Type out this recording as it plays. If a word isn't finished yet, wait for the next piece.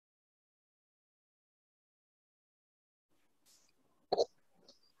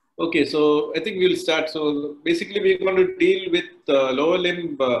Okay, so I think we'll start. So basically, we're going to deal with lower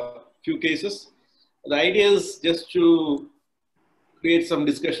limb few cases. The idea is just to create some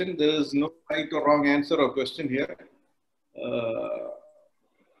discussion. There is no right or wrong answer or question here.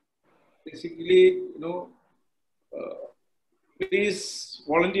 Basically, please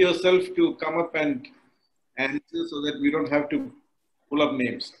volunteer yourself to come up and answer so that we don't have to pull up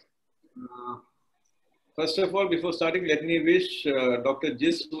names. First of all, before starting, let me wish Dr.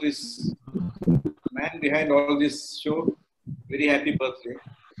 Jis, who is the man behind all this show, very happy birthday.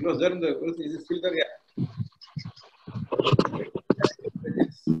 He was there in the, is it still there? Yeah.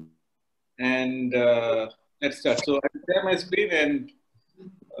 And let's start. So I'll share my screen, and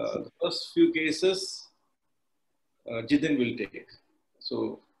the first few cases, Jitin will take.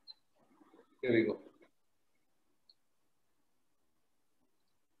 So here we go.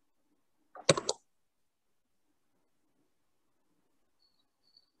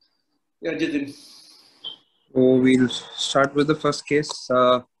 Yeah, Jitin. So we'll start with the first case.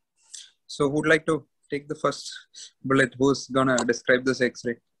 So who'd like to take the first bullet? Who's gonna describe this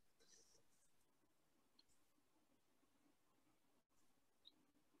X-ray?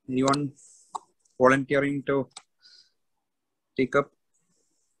 Anyone volunteering to take up?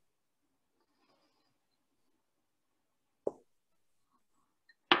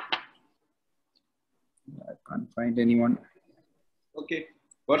 I can't find anyone. Okay,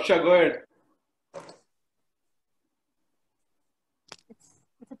 Varsha, go ahead. It's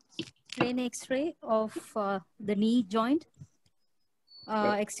a plain X-ray of the knee joint,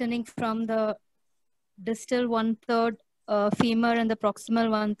 extending from the distal 1/3 femur and the proximal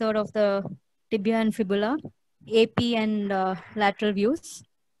 1/3 of the tibia and fibula, AP and lateral views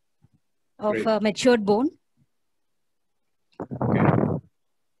of a matured bone.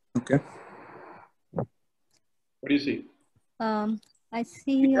 Okay. What do you see? I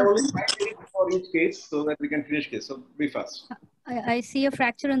see. Only 5 minutes for each case so that we can finish case. So be fast. I see a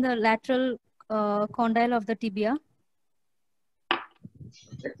fracture in the lateral condyle of the tibia.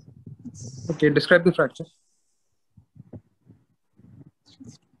 Okay, describe the fracture.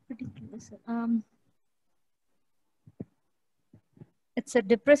 Pretty close. It's a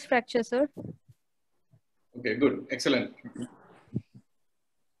depressed fracture, sir. Okay, good. Excellent.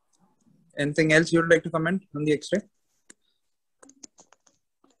 Anything else you'd like to comment on the X-ray?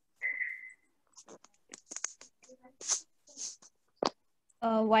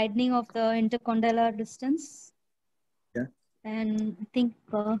 Widening of the intercondylar distance. Yeah. And I think,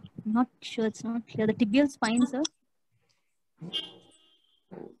 I'm not sure, it's not clear. The tibial spine, sir.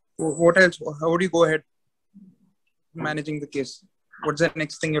 What else? How would you go ahead managing the case? What's the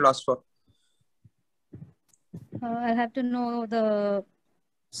next thing you'll ask for? I'll have to know the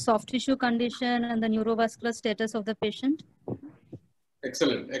soft tissue condition and the neurovascular status of the patient.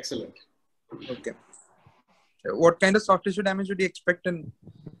 Excellent, excellent. Okay. What kind of soft tissue damage would you expect in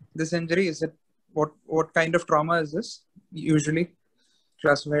this injury? Is it what kind of trauma is this usually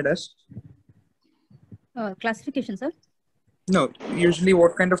classified as? Classification, sir? No, usually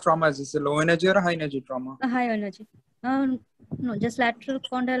what kind of trauma is this? A low energy or a high energy trauma? A high energy. No, just lateral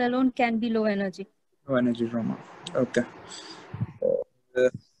condyle alone can be low energy. Low energy trauma. Okay.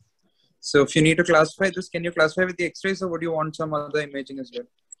 So if you need to classify this, can you classify with the X-rays or would you want some other imaging as well?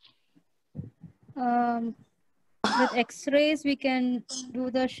 With X-rays, we can do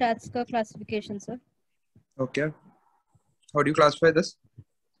the Schatzker classification, sir. Okay. How do you classify this?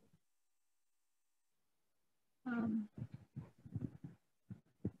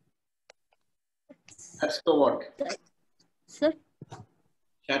 Schatzker what? Sir?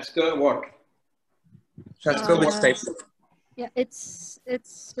 Schatzker what? Schatzker which type? Yeah, it's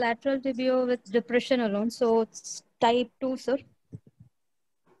lateral tibio with depression alone. So it's type 2, sir.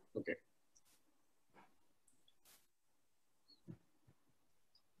 Okay.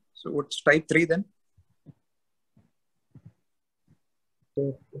 So what's type 3 then?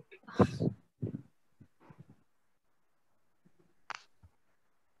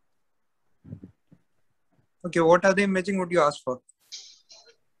 Okay, what other imaging would you ask for?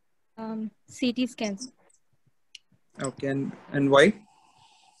 CT scans. Okay, and why?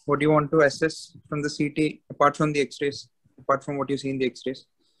 What do you want to assess from the CT apart from the X-rays, apart from what you see in the X-rays?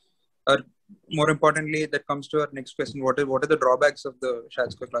 Or more importantly, that comes to our next question. What are the drawbacks of the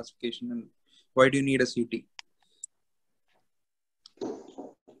Schatzker classification and why do you need a CT?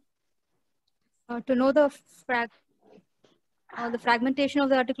 To know the fragmentation of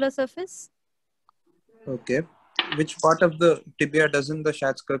the articular surface. Okay. Which part of the tibia doesn't the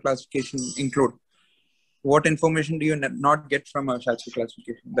Schatzker classification include? What information do you not get from a Schatzker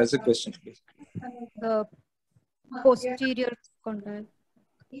classification? That's the question, please. The posterior condyle.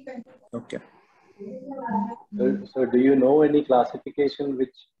 Okay. So do you know any classification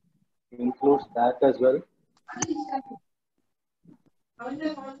which includes that as well?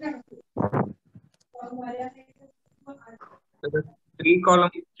 The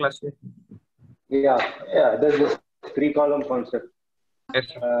 3-column classification. Yeah, there's this 3-column concept. Yes,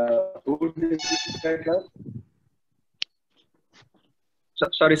 sir. Who described that?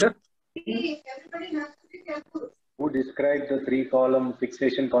 Sorry, sir. Who described the 3-column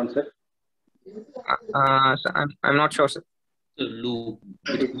fixation concept? So I'm not sure, sir.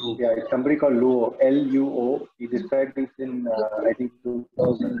 It's somebody called Luo, Luo. He described it in, I think,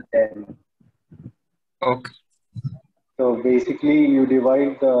 2010. Okay. So basically, you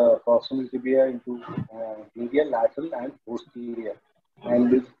divide the proximal tibia into medial, lateral, and posterior.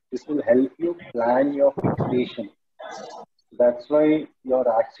 And this will help you plan your fixation. That's why your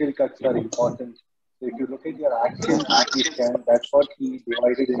axial cuts are important. So if you look at your axial CT scan, that's what he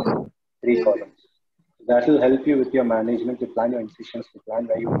divided into 3 columns. That will help you with your management to plan your incisions, to plan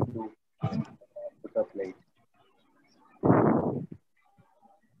where you need to put a plate.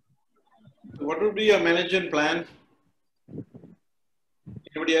 What would be your management plan?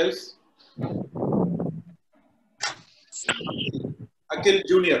 Anybody else? Akhil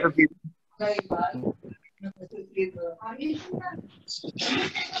Junior.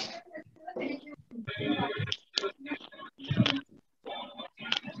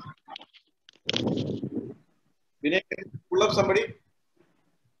 Vinay, can you pull up somebody?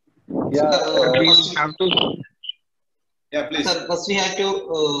 Yeah, We have to. Yeah, please. Sir, first we have to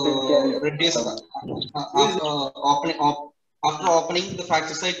reduce after opening the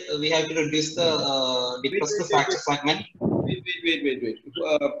fracture site. We have to reduce the depress the fracture fragment. Wait.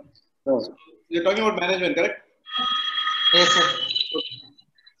 You're talking about management, correct? Yes, sir.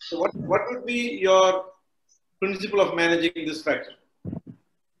 So what would be your principle of managing this fracture?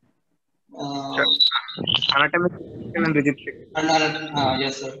 Anatomic and rigid fixation.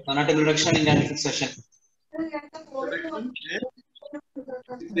 Yes, sir. Anatomic reduction in anatomic session.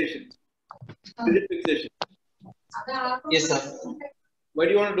 Fixation. Rigid fixation. Yes, sir. Why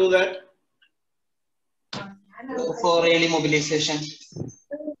do you want to do that? For early mobilization.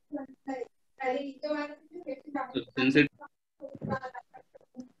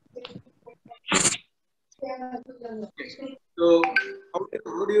 So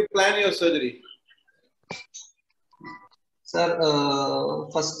how do you plan your surgery? Sir,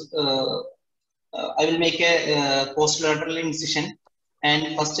 first I will make a post-lateral incision,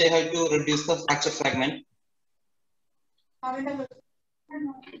 and first I have to reduce the fracture fragment. How do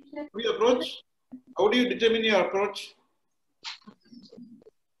you approach? How do you determine your approach?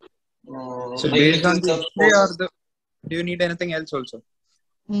 So based on the X-ray or do you need anything else also?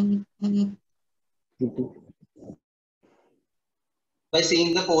 By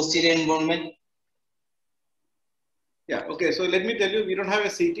seeing the posterior involvement. Yeah, okay. So let me tell you, we don't have a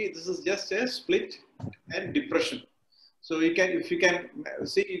CT. This is just a split and depression. So you can, if you can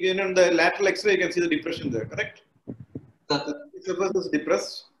see, even on the lateral X-ray, you can see the depression there, correct? The surface is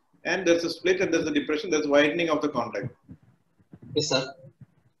depressed, and there's a split, and there's a depression. There's widening of the contact. Yes, sir.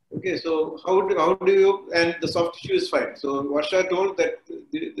 Okay, so how do you, and the soft tissue is fine. So Varsha told that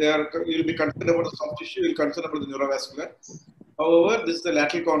you'll be concerned about the soft tissue, you'll concerned about the neurovascular. However, this is the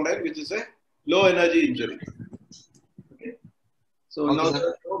lateral condyle, which is a low energy injury. Okay. So Okay, now sir. there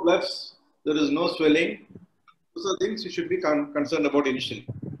are no bloods, there is no swelling. Those are things you should be concerned about initially.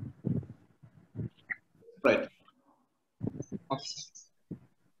 Right. Okay.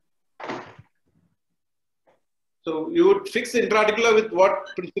 So you would fix the intraarticular with what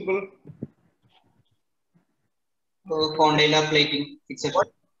principle? Condylar plating, etc.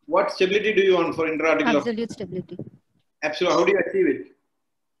 What stability do you want for intraarticular? Absolute stability. Absolute. How do you achieve it?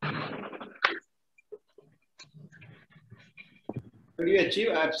 How do you achieve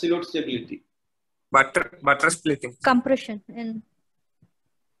absolute stability? Buttress plating. Compression in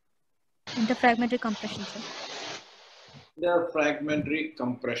interfragmentary compression, sir. The fragmentary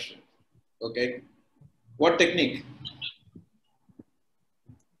compression. Okay. What technique?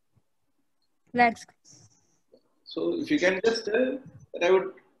 Lag screws. So if you can just tell that I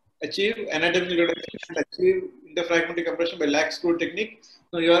would achieve anatomical reduction and achieve interfragmentary compression by lag screw technique,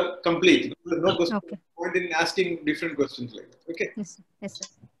 so you are complete. There's no question. Okay. Point in asking different questions like that. Okay. Yes, sir. Yes, sir.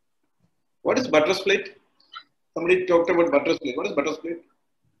 What is buttress plate? Somebody talked about buttress plate. What is buttress plate?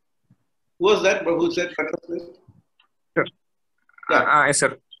 Who was that? Who said buttress plate? Sure. Yeah. Yes,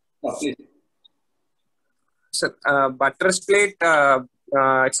 sir. Oh, please. So, buttress plate,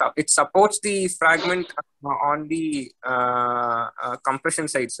 it supports the fragment on the compression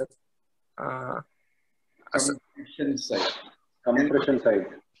side, sir. Compression side. compression side.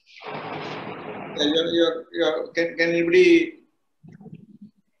 Can anybody?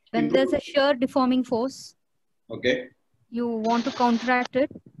 When there's a shear deforming force, okay, you want to counteract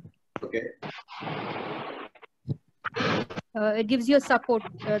it. okay, It gives you a support.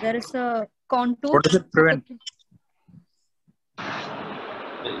 There is a contour. What does it prevent? It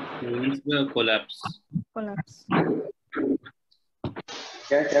prevents the collapse. Collapse.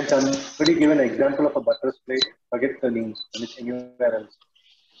 Can somebody give an example of a buttress plate? Forget the name. Anywhere else.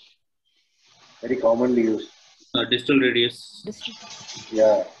 Very commonly used. Distal radius.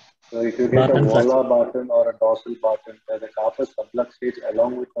 Yeah. So if you get a volar button or a dorsal button, where the carpus subluxates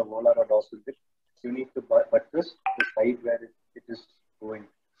along with the volar or dorsal tip, you need to buttress the side where it is going.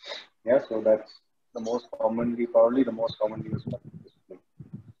 Yeah. So that's the most commonly, probably the most commonly used buttress plate.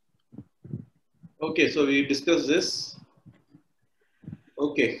 okay. So we discussed this.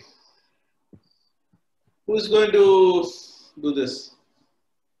 Okay. Who's going to do this?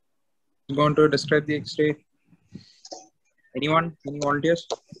 I'm going to describe the X-ray. Anyone? Any volunteers?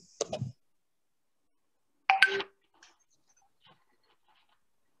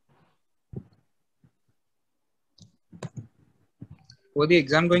 For the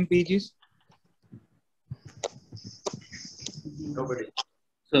exam going PGs? Nobody.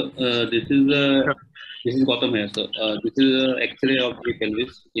 So this is Gautam here. So this is an X-ray of the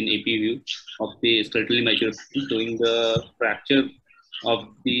pelvis in AP view of the skeletally mature patient, showing the fracture of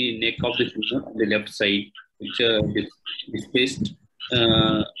the neck of the femur on the left side, which displaced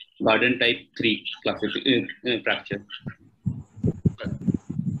Garden type 3 fracture.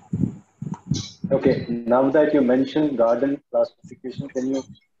 Okay. Now that you mentioned Garden classification, can you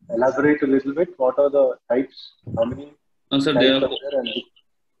elaborate a little bit? What are the types? How many So types are there? And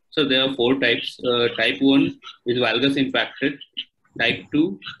so there are 4 types. Type 1 is valgus impacted. Type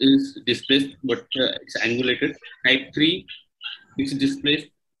 2 is displaced but it's angulated. Type 3 is displaced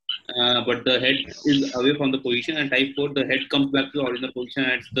but the head is away from the position. And type 4, the head comes back to the original position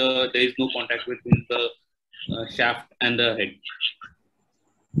and there is no contact between the shaft and the head.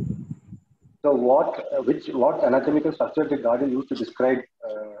 so what anatomical structure did Garden use to describe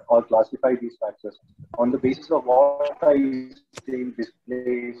or classify these fractures? On the basis of what are you saying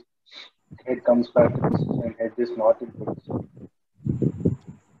displaced, head comes back to position and head is not in position?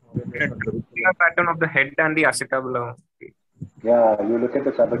 The pattern of the head and the acetabulum. Yeah, you look at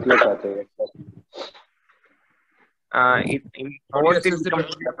the trabecular pattern. Exactly.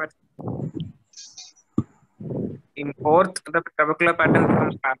 In fourth, the trabecular pattern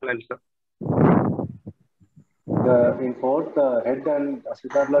becomes parallel. In fourth, the head and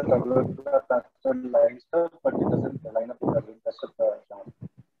acetabular trabecular pattern lines up, but it doesn't line up with the rest of the shaft.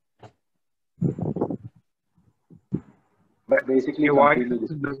 But basically, completely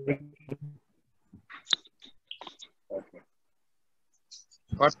displaced. Okay.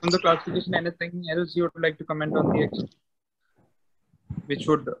 Apart from the classification, anything else you would like to comment on the X-ray, which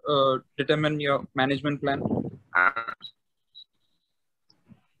would determine your management plan?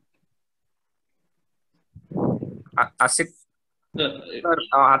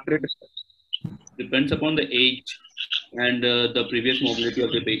 Arthritis depends upon the age and the previous mobility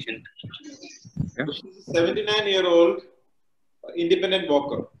of the patient. Yeah. So she's a 79-year-old independent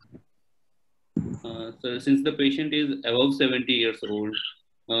walker. So since the patient is above 70 years old,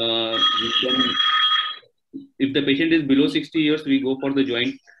 if the patient is below 60 years, we go for the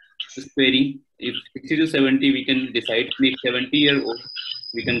joint sparing. If 60 to 70, we can decide. If 70-year-old,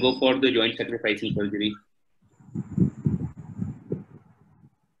 we can go for the joint sacrificing surgery.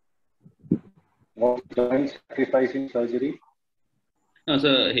 What joint sacrificing surgery?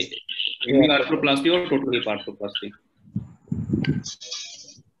 So hemiarthroplasty or total hip arthroplasty.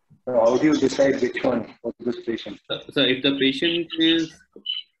 So how do you decide which one for this patient? So if the patient is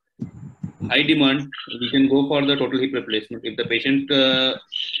high demand, we can go for the total hip replacement. If the patient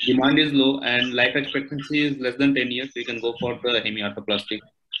demand is low and life expectancy is less than 10 years, we can go for the hemiarthroplasty.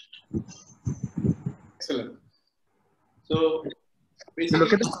 Excellent. So basically,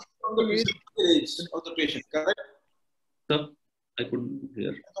 look at the physiological age of the patient, correct? So I couldn't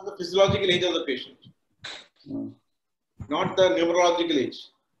hear. On the physiological age of the patient, not the numerological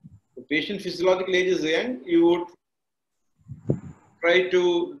age. The patient physiological age is young, you would try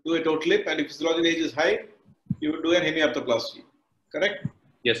to do a total hip, and if physiological age is high, you would do an hemiarthroplasty, correct?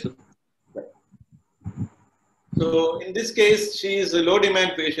 Yes, sir. So in this case, she is a low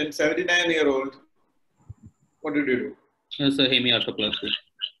demand patient, 79-year-old. What did you do? Yes, sir, hemiarthroplasty.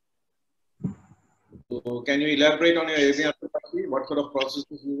 So can you elaborate on your hemiarthroplasty? What sort of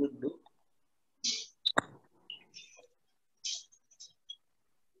processes you would do?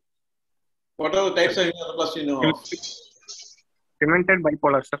 What are the types of hemiarthroplasty you know of? Cemented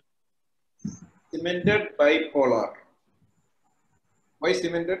bipolar, sir. Cemented bipolar. Why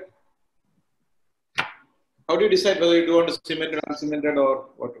cemented? How do you decide whether you do want to cemented, uncemented, or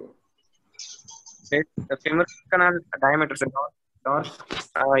whatever? The femoral canal diameter, sir. Doors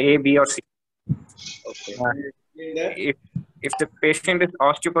A, B, or C. Okay. If the patient is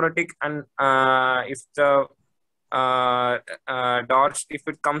osteoporotic and if the doors, if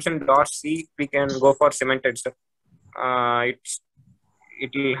it comes in door C, we can go for cemented, sir.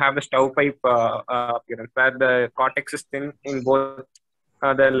 It will have the stovepipe appearance where the cortex is thin in both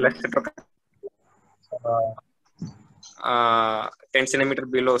the left 10 centimeter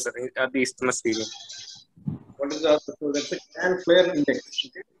below, sir, at the isthmus region. What is the other? So that's a canal flare index.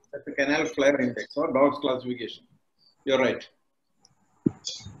 Okay? That's a canal flare index or Dodds classification. You're right.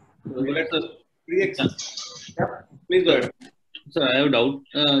 So that's a pre-existing. Yeah, please go ahead. So I have a doubt.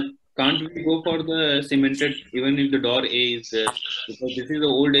 Can't we go for the cemented even if the door A is there? Because this is the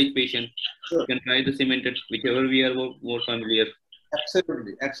old age patient. Sure. You can try the cemented, whichever we are more familiar.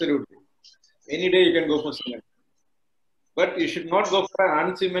 Absolutely, absolutely. Any day you can go for cemented. But you should not go for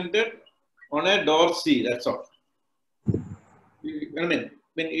uncemented on a door C, that's all. I mean,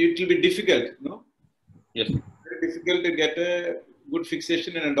 it will be difficult, no? Yes. Very difficult to get a good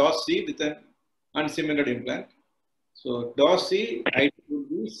fixation in a door C with an uncemented implant. So door C, I would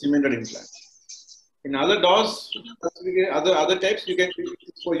be cemented implant. In other doors, other types, you can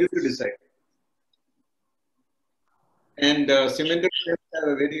it's for you to decide. And cemented have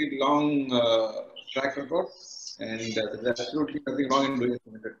a very long track record, and there's absolutely nothing wrong in doing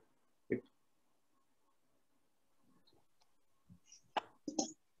cemented.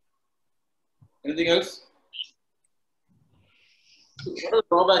 Anything else? What are the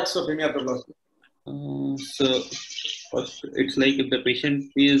drawbacks of hemiarthroplasty? So first, it's like if the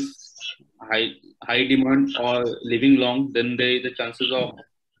patient is high demand or living long, then there is the chances of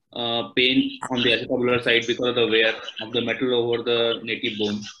pain on the acetabular side because of the wear of the metal over the native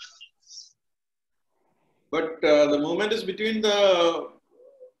bone. But the movement is between the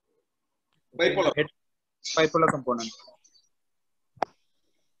bipolar component.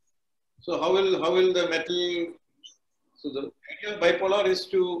 So how will the metal? So the idea of bipolar is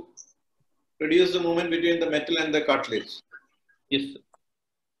to reduce the movement between the metal and the cartilage. Yes,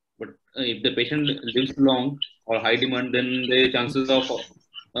 but if the patient lives long or high demand, then there are chances of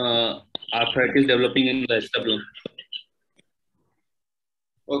arthritis developing in the acetabulum.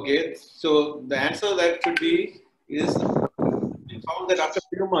 Okay, so the answer that should be is we found that after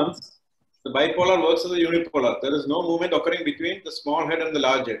a few months, the bipolar works as a unipolar. There is no movement occurring between the small head and the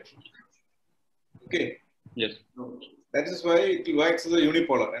large head. Okay. Yes. That is why it works as a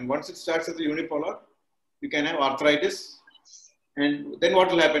unipolar. And once it starts as a unipolar, you can have arthritis. And then what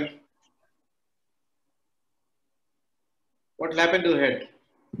will happen? What will happen to the head?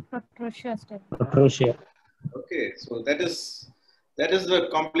 Protrasia. Okay, so that is the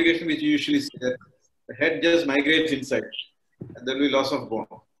complication which you usually see, that the head just migrates inside and there will be loss of bone.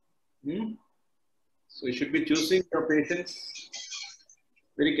 So you should be choosing your patients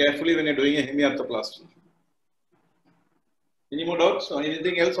very carefully when you're doing a hemiarthroplasty. Any more doubts or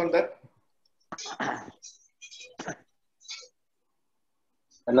anything else on that?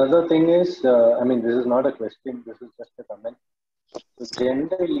 Another thing is, I mean, this is not a question, this is just a comment. So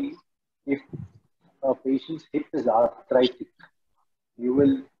generally, if a patient's hip is arthritic, you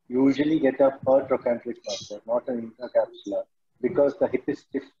will usually get a pertrochanteric fracture, not an intercapsular, because the hip is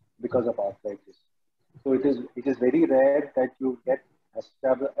stiff because of arthritis. So it is very rare that you get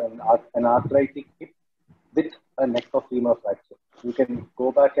an arthritic hip with a neck of femur fracture. You can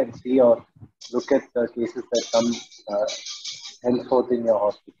go back and see or look at the cases that come henceforth in your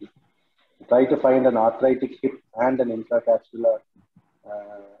hospital. Try to find an arthritic hip and an intracapsular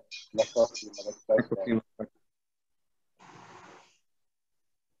neck of femur.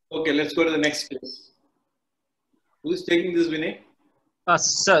 Okay, let's go to the next case. Who is taking this, Vinay?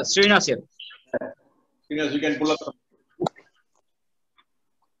 Sir, Srinath here. Srinath, you can pull up.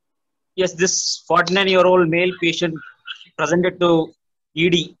 Yes, this 49-year-old male patient presented to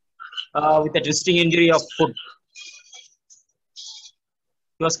ED with a twisting injury of foot.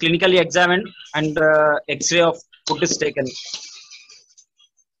 He was clinically examined and X-ray of foot is taken.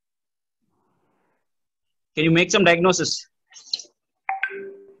 Can you make some diagnosis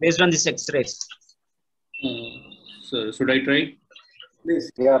based on this X-rays? So should I try? Please.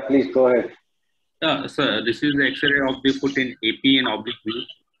 Yeah, please go ahead. So this is the X-ray of the foot in AP and oblique view,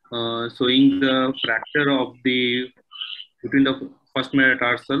 showing the fracture of the between the first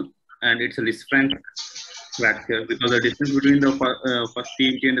metatarsal and it's a Lisfranc fracture because the distance between the first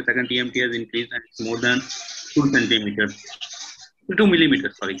TMT and the second TMT has increased and it's more than 2 centimeters. 2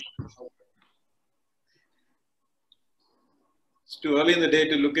 millimeters, sorry. It's too early in the day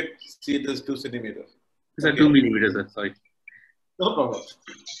to look at, see this 2 centimeters. Sir, 2 millimeters, sir, sorry. No problem.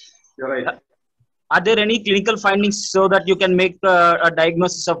 You're right. Are there any clinical findings so that you can make a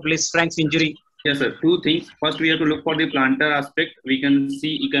diagnosis of Lisfrank's injury? Yes, sir. 2 things. First, we have to look for the plantar aspect. We can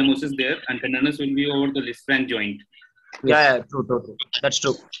see ecchymosis there, and tenderness will be over the Lisfranc joint. Yeah, true. That's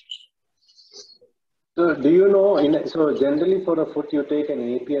true. So do you know, so generally for a foot you take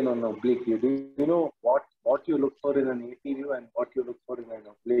an AP and an oblique view. Do you know what you look for in an AP view and what you look for in an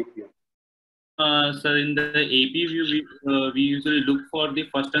oblique view? Sir, in the AP view, we usually look for the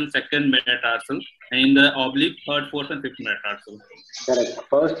first and second metatarsal, and in the oblique, third, fourth, and fifth metatarsal. Correct.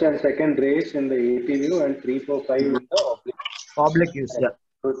 First and second race in the AP view and 3, 4, 5 in the oblique. Oblique views, yeah.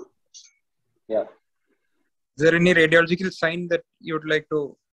 Good. Yeah. Is there any radiological sign that you would like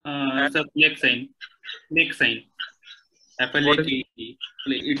to? It's a plaque sign. Plaque sign. FLAKE.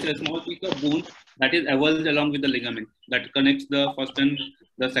 It's a small piece of bone that is avulsed along with the ligament that connects the first and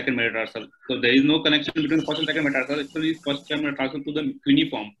the second metatarsal. So there is no connection between the first and second metatarsal. It's only first and metatarsal to the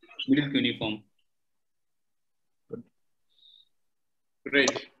cuneiform, middle cuneiform.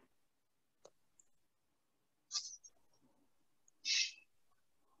 Great.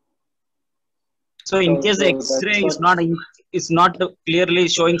 So in case the X-ray is not clearly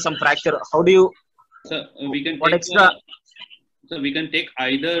showing some fracture, how do you? So we can what take extra? So we can take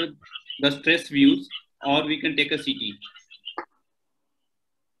either the stress views or we can take a CT.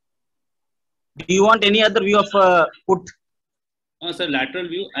 Do you want any other view of foot? So lateral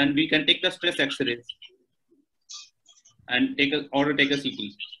view, and we can take the stress X-rays and take a CT.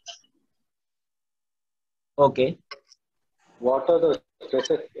 Okay. What are the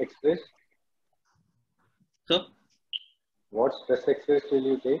stress X-rays? So what stress X-rays will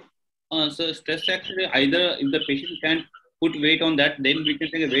you take? So stress X-ray, either if the patient can put weight on that, then we can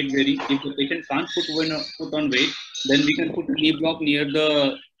take a weight bearing. If the patient can't put on weight, then we can put a knee block near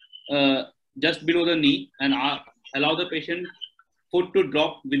the just below the knee and allow the patient foot to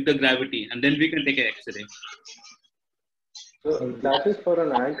drop with the gravity, and then we can take an X-ray. So that is for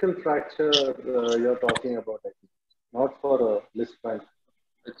an ankle fracture you're talking about, I think, not for a Lisfranc.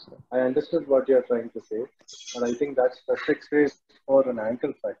 I understood what you're trying to say, but I think that's the stress X-rays for an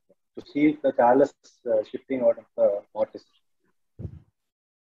ankle fracture to see the callus shifting out of the mortise.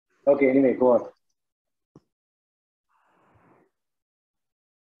 Okay, anyway, go on.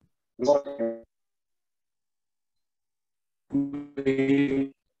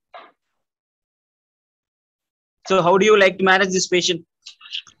 So how do you like to manage this patient?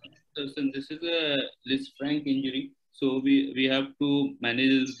 So since this is a Lisfranc injury, so we have to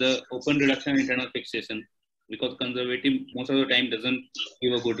manage the open reduction and internal fixation, because conservative most of the time doesn't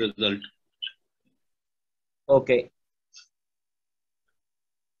give a good result. Okay.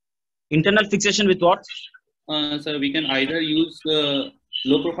 Internal fixation with what? So we can either use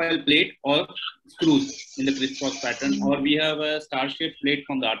low profile plate or screws in the crisscross pattern, or we have a star shaped plate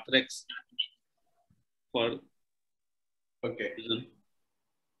from the Arthrex for Okay.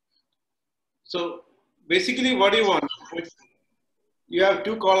 So basically, what do you want? You have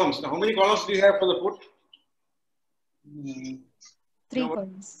 2 columns. Now, how many columns do you have for the foot? 3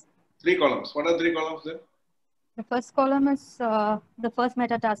 columns. 3 columns. What are 3 columns then? The first column is the first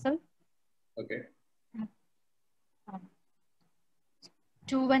metatarsal. Okay.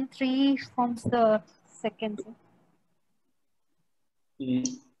 2 and 3 forms the second.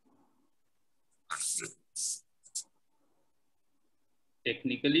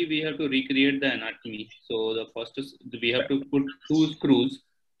 Technically, we have to recreate the anatomy. So the first is we have to put 2 screws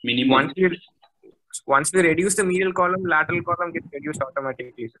minimum. Once we reduce the medial column, lateral column gets reduced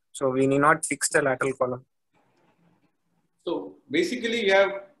automatically. So we need not fix the lateral column. So basically, you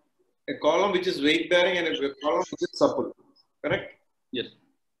have a column which is weight bearing and a column which is supple. Correct? Yes.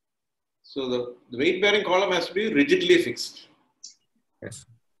 So the weight bearing column has to be rigidly fixed. Yes.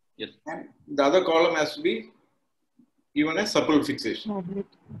 Yes. And the other column has to be even a supple fixation.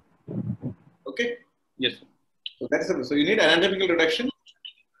 Okay? Yes. So that's it. So you need anatomical reduction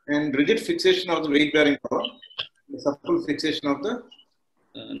and rigid fixation of the weight bearing column, the supple fixation of the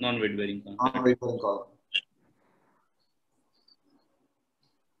non-weight bearing column. non-weight bearing column.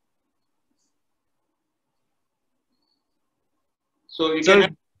 So you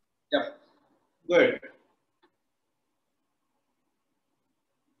can, yeah, go ahead.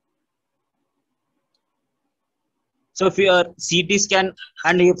 So if your CT scan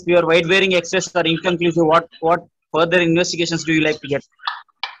and if your weight bearing X-rays are inconclusive, what further investigations do you like to get?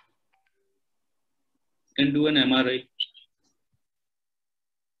 You can do an MRI.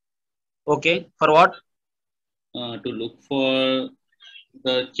 Okay, for what? To look for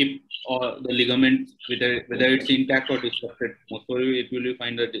the chip or the ligament, whether it's intact or disrupted. Most probably it will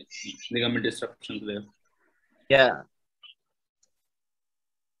find the ligament disruptions there. Yeah.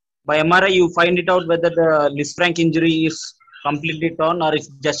 By MRI, you find it out whether the Lisfranc injury is completely torn or it's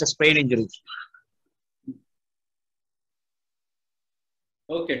just a sprain injury.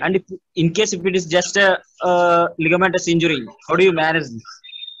 Okay. And if, in case if it is just a ligamentous injury, how do you manage this?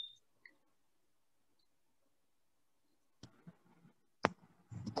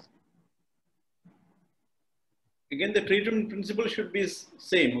 Again, the treatment principle should be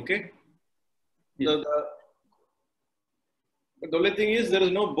same. Okay. So the only thing is there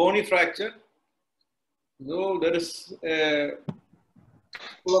is no bony fracture. So there is a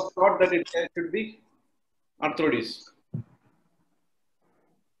school of thought that it should be arthrodesis.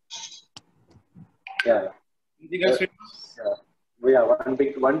 Yeah. Anything else?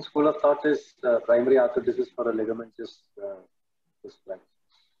 One school of thought is primary arthrodesis for a ligament just like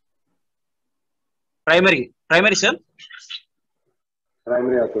Primary, sir?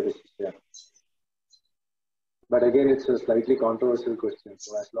 Primary arthrodesis, yeah. But again, it's a slightly controversial question.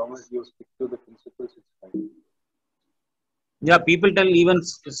 So as long as you stick to the principles, it's fine. Yeah, people tell even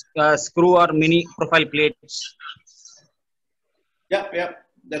screw or mini profile plates. Yeah.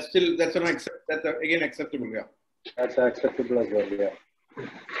 That's again acceptable. Yeah. That's acceptable as well. Yeah.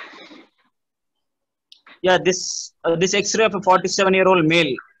 Yeah, this X-ray of a 47-year-old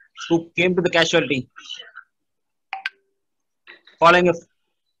male who came to the casualty following a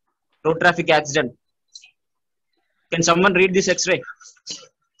road traffic accident. Can someone read this X-ray?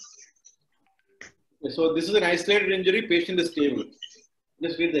 So this is an isolated injury. Patient is stable.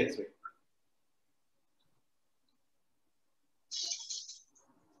 Just read the X-ray.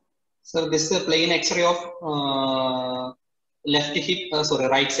 So this is a plain X-ray of left hip,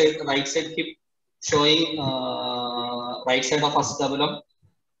 right side hip, showing right side of acetabulum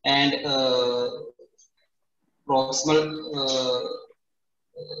and proximal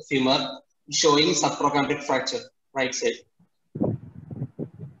femur showing subtrochanteric fracture, right side.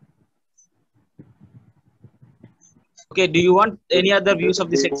 Okay, do you want any other views of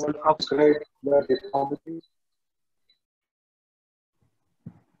this X-ray?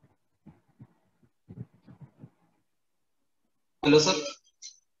 Hello, sir.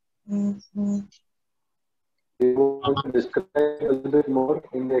 Do you want to describe a little bit more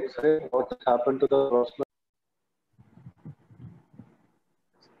in the X-ray what has happened to the proximal?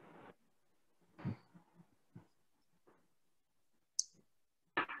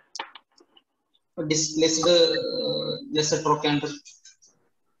 Displaced just trochanter.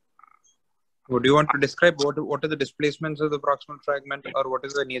 Would you want to describe what are the displacements of the proximal fragment, or what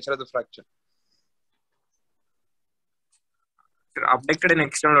is the nature of the fracture? Abducted and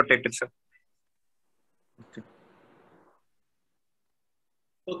external rotated, sir.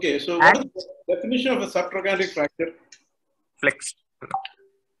 Okay, so what is the definition of a subtrochanteric fracture? Flexed.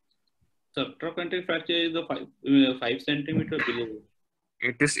 Subtrochanteric fracture is the 5 centimeter below.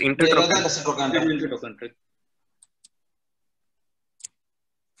 It is intertrochanteric.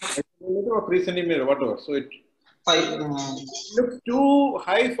 Or 3 centimeter, whatever. So it 5. looks too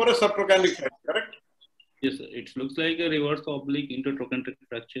high for a subtrochanteric fracture, correct? Yes, sir. It looks like a reverse oblique intertrochanteric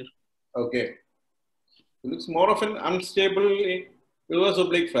fracture. Okay. It looks more of an unstable reverse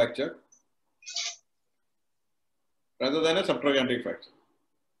oblique fracture rather than a subtrochanteric fracture.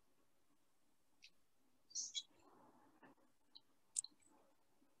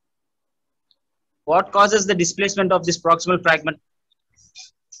 What causes the displacement of this proximal fragment?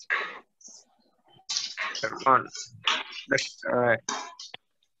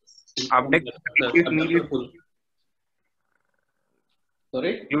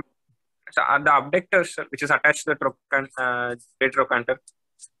 Sorry? The abductors, which is attached to the trochanter,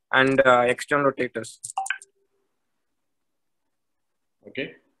 and external rotators.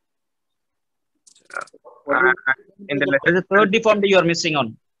 Okay. In the there's a third deformity you are missing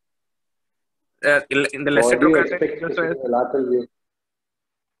on. In the lesser trochanter, lateral view.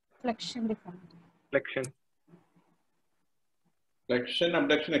 Flexion deformity. Flexion,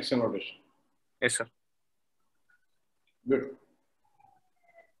 abduction, external rotation. Yes, sir. Good.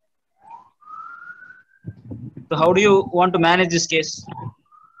 So how do you want to manage this case?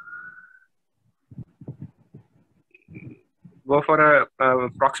 Go for a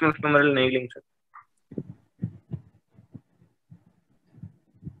proximal femoral nailing, sir.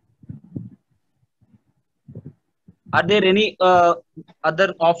 Are there any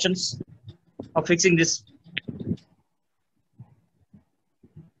other options of fixing this?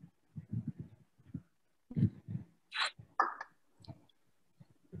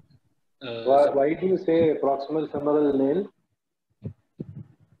 Why do you say proximal femoral nail?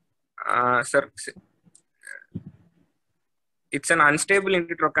 Sir, it's an unstable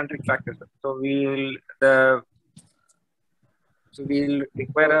intratrochanteric fracture, sir. So we'll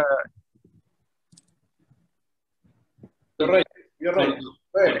require a. You're right. You're right.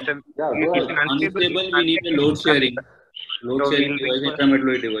 Right. Yeah, go For ahead. unstable, we need a load sharing. Load So sharing we'll device,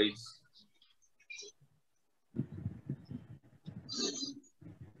 intramedullary device.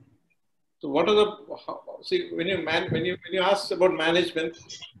 So what are the see when you ask about management,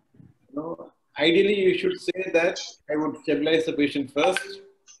 ideally you should say that I would stabilize the patient first.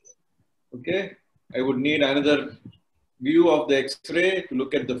 Okay, I would need another view of the X-ray to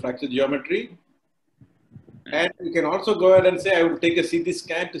look at the fracture geometry, and you can also go ahead and say I would take a CT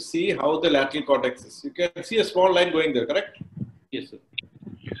scan to see how the lateral cortex is. You can see a small line going there, correct? Yes, sir.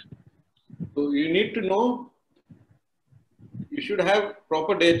 So you need to know. You should have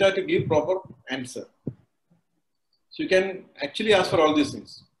proper data to give proper answer. So you can actually ask for all these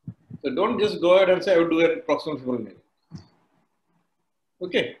things. So don't just go ahead and say I would do a proximal femoral nail.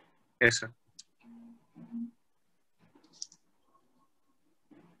 Okay. Yes, sir.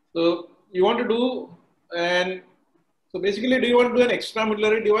 So you want to do, and so basically, do you want to do an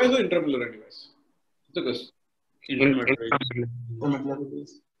extramedullary device or intramedullary device? It's a question. Intramedullary.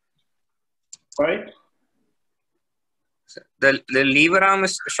 Right? The lever arm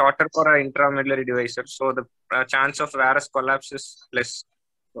is shorter for an intramedullary device, sir. So the chance of varus collapse is less.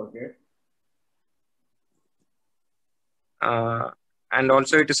 Okay. And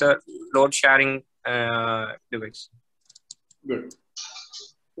also it is a load sharing device. Good.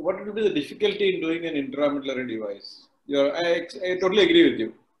 So what will be the difficulty in doing an intramedullary device? I totally agree with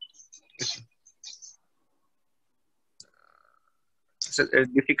you. So the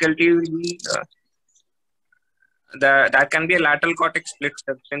difficulty will be that can be a lateral cortex split,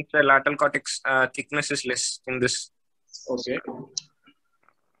 sir, since the lateral cortex thickness is less in this. Okay.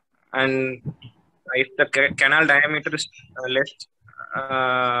 And if the canal diameter is less,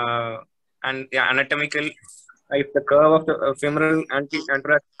 and anatomical, if the curve of the femoral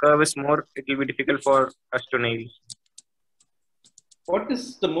anterior curve is more, it will be difficult for us to nail. What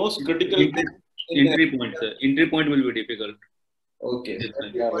is the most critical thing? Entry point, sir. Entry point will be difficult. Okay.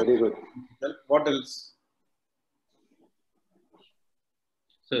 Yeah, very good. What else?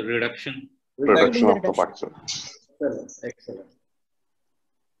 So reduction. Reduction of the fracture. Excellent.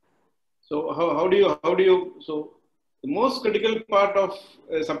 So how do you so the most critical part of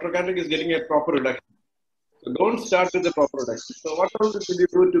subtrochanteric is getting a proper reduction. So don't start with the proper reduction. So what else will you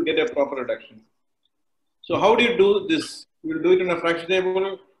do to get a proper reduction? So how do you do this? You will do it in a fracture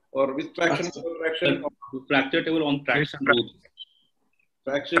table or with traction or traction? Fracture table on traction both.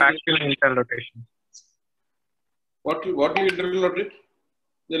 Traction internal rotation. What will you internal rotate?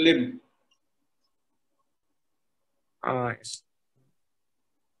 The limb. Yes.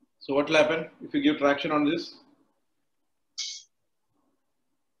 So what will happen if you give traction on this?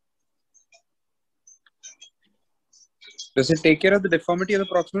 Does it take care of the deformity of the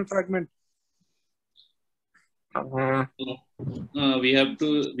proximal fragment?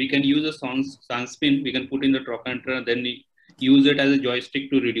 We can use a sun spin. We can put in the trochanter and then use it as a joystick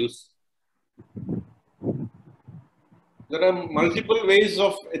to reduce. There are multiple ways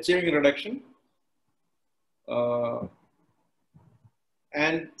of achieving reduction.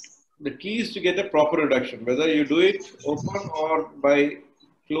 And the key is to get a proper reduction. Whether you do it open or by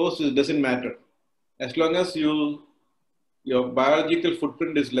close, it doesn't matter. As long as your biological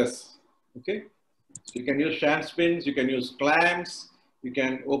footprint is less. Okay? So you can use shank spins, you can use clamps, you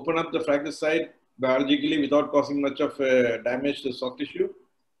can open up the fracture site biologically without causing much of damage to the soft tissue.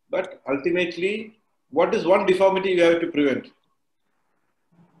 But ultimately, what is one deformity you have to prevent?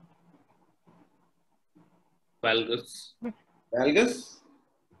 Valgus. Valgus?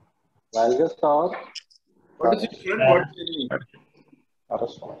 Valgus or? What is it, friend? What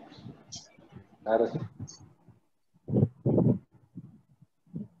is it?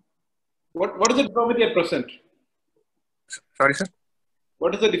 What is the deformity at present? Sorry, sir?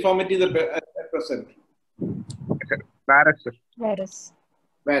 What is the deformity at present? Varus, sir. Varus.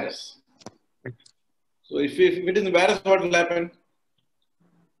 Varus. So if it is varus, what will happen?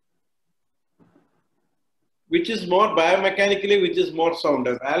 Which is more biomechanically, which is more sound,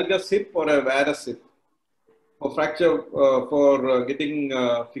 a valgus hip or a varus hip? For fracture, for getting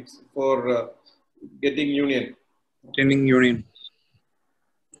fixed, for getting union. Getting union.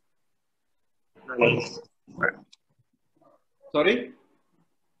 Sorry?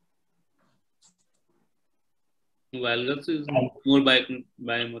 Valgus is more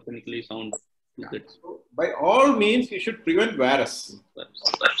biomechanically sound. So by all means, you should prevent varus.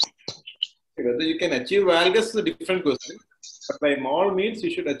 Whether you can achieve valgus is a different question. But by all means, you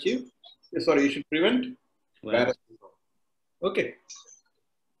should achieve Sorry, you should prevent virus. Okay.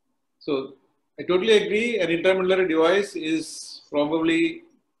 So I totally agree. An intramedullary device is probably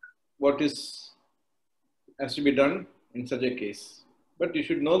what has to be done in such a case. But you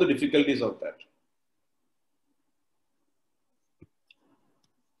should know the difficulties of that.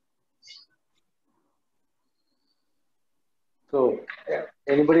 So,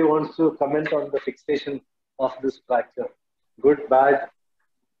 anybody wants to comment on the fixation of this fracture? Good, bad?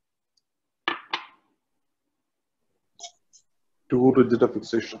 Too rigid a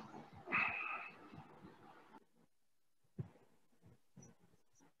fixation.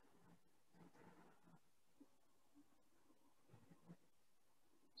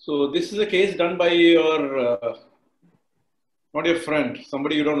 So this is a case done by your, not your friend,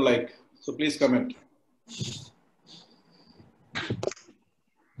 somebody you don't like. So please comment.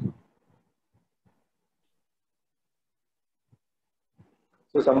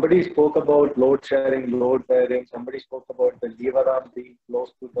 So somebody spoke about load sharing, load bearing. Somebody spoke about the lever arm being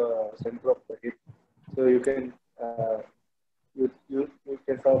close to the center of the hip. So you can you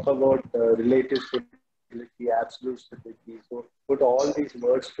can talk about relative stability, absolute stability. So put all these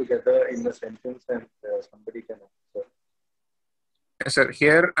words together in a sentence, and somebody can answer. Yes, sir.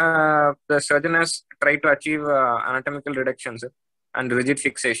 Here, the surgeon has tried to achieve anatomical reductions and rigid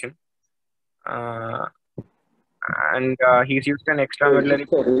fixation. And he's used an extramedullary.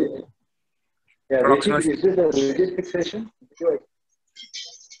 Rigid, is this a rigid fixation?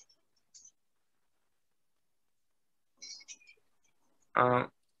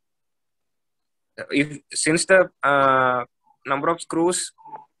 Since the number of screws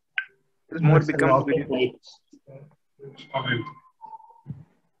is more becomes rigid.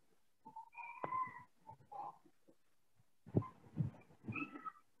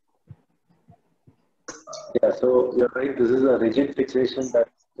 Yeah, so you're right. This is a rigid fixation that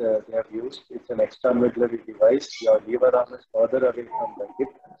they have used. It's an extramedullary device. Your lever arm is further away from the hip.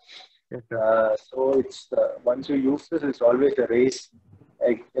 So it's once you use this, it's always a race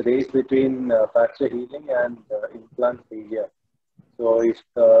between fracture healing and implant failure. So if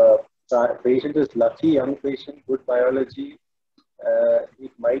the patient is lucky, young patient, good biology,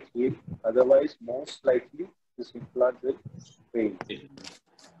 it might heal. Otherwise, most likely, this implant will fail.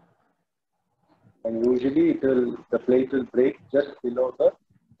 And usually the plate will break just below the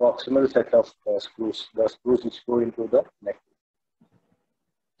proximal set of screws, the screws which go into the neck.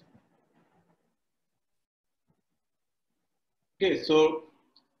 Okay, so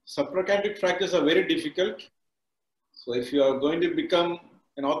supracandic fractures are very difficult. So if you are going to become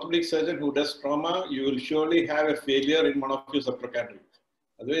an orthopedic surgeon who does trauma, you will surely have a failure in one of your supracandic.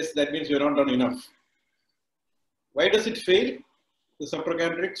 Otherwise, that means you're not done enough. Why does it fail, the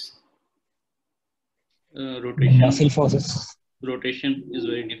supracandics? Rotation. Muscle forces. Rotation is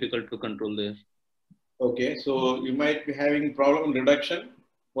very difficult to control there. Okay, so you might be having problem in reduction.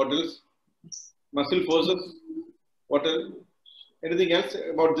 What else? Muscle forces. What else? Anything else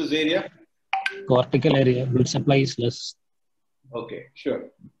about this area? Cortical area, blood supply is less. Okay, sure.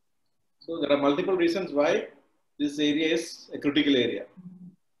 So there are multiple reasons why this area is a critical area.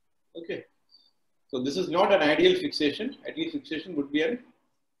 Okay. So this is not an ideal fixation. Ideal fixation would be an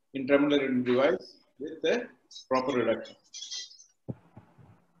intramedullary device with a proper reduction.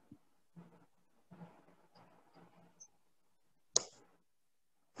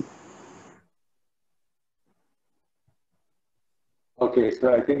 Okay,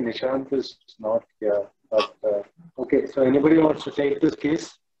 so I think Nishant is not here. But okay, so anybody wants to take this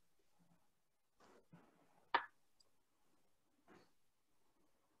case?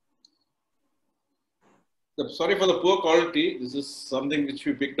 Sorry for the poor quality. This is something which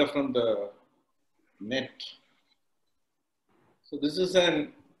we picked up from the net. So this is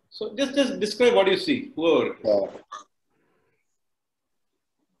an. So just describe what you see. Poor. Yeah.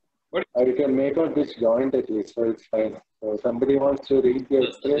 I can make out this joint at least, so it's fine. So somebody wants to read the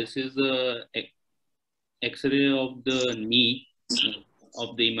X-ray? This is the X-ray of the knee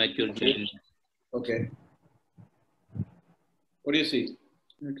of the immature child. Okay. What do you see?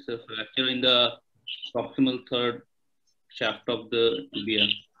 It's a fracture in the proximal third shaft of the tibia.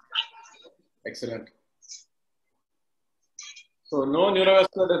 Excellent. So no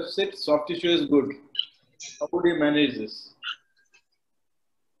neurovascular deficit, soft tissue is good. How would you manage this?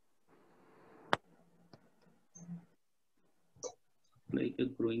 Like a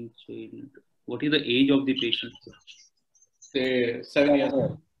growing child. What is the age of the patient? Say 7 years.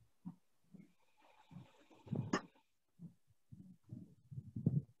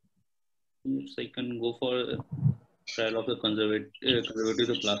 Yes, I can go for trial of the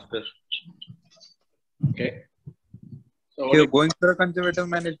conservative plaster. Okay. So So If you're going for a conservative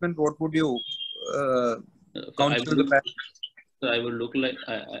management, what would you counsel the parents? So I would look like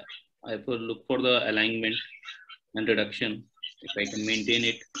I would look for the alignment and reduction. If I can maintain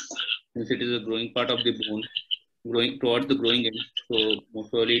it, since it is a growing part of the bone, growing towards the growing end, so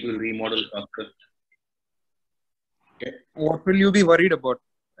most probably it will remodel faster. Okay. What will you be worried about,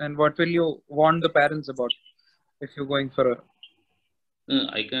 and what will you warn the parents about if you're going for a?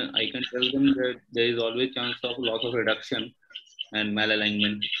 I can tell them that there is always chance of loss of reduction and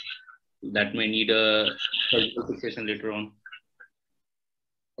malalignment that may need a surgical fixation later on.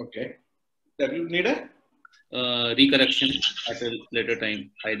 Okay. That will need a Recorrection at a later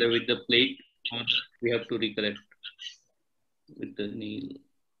time, either with the plate or we have to recorrect with the nail.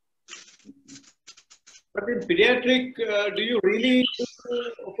 But in pediatric, do you really do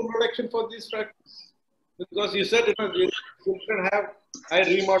open reduction for these fractures? Because you said children have high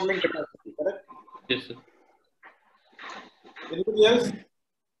remodeling capacity, correct? Yes, sir. Anybody else?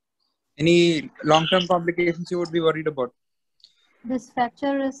 Any long-term complications you would be worried about? This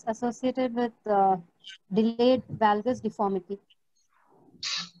fracture is associated with delayed valgus deformity.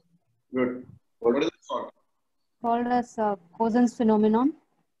 Good. What is it called? Called as Cosen's phenomenon.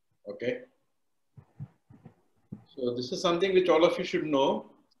 Okay. So this is something which all of you should know,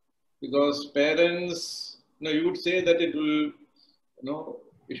 because parents, you would say that it will,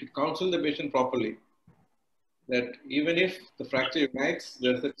 you should counsel the patient properly. That even if the fracture unites,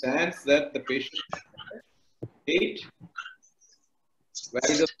 there's a chance that the patient late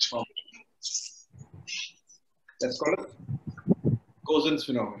valgus deformity. That's called a Cosen's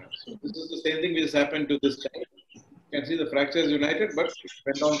phenomenon. So this is the same thing which has happened to this child. You can see the fracture is united, but it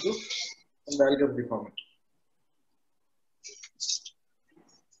went on to valgus deformity.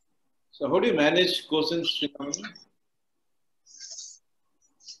 So how do you manage Cosen's phenomenon?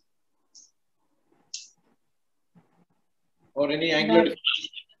 Or any angular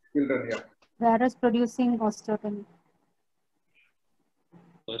children here? Varus producing osteotomy.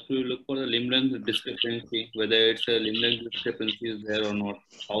 First, we look for the limb length discrepancy, whether it's a limb length discrepancy is there or not.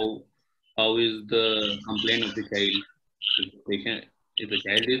 How is the complaint of the child? If the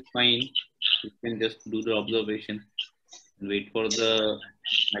child is fine, you can just do the observation and wait for the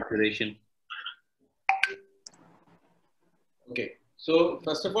maturation. Okay. So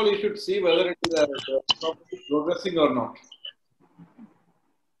first of all, you should see whether it is progressing or not.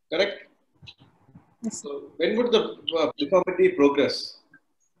 Correct? Yes. So when would the deformity progress?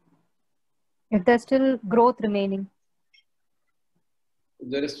 If there's still growth remaining. If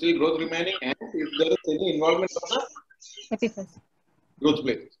there is still growth remaining, and if there is any involvement of the Epiphyse. growth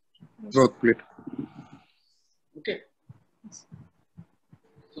plate. Growth plate. Okay.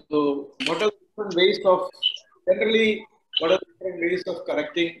 So what are the different ways of, generally, what are the different ways of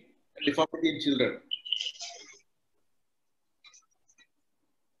correcting deformity in children?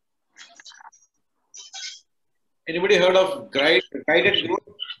 Anybody heard of guided growth?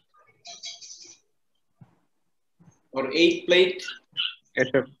 Or 8-plate? Yes,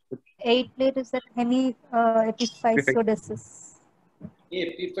 sir. 8-plate is that hemi-epiphysodesis.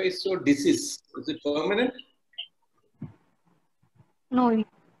 Epiphysodesis. Is it permanent? No,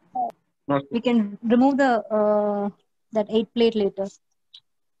 we can remove the that 8-plate later.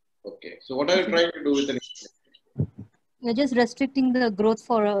 Okay. So what are you trying to do with the 8-plate? You're just restricting the growth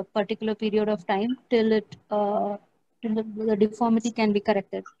for a particular period of time till the deformity can be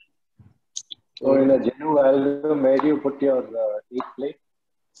corrected. So in a genu valgum, where do you put your 8-plate?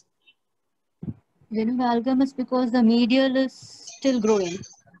 Genu valgum is because the medial is still growing.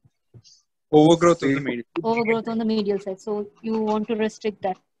 Overgrowth of the medial. Overgrowth on the medial side. So you want to restrict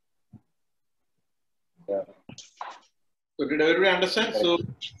that. Yeah. So did everybody understand? So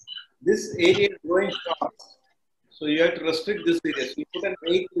this area is growing fast. So you have to restrict this area. So you put an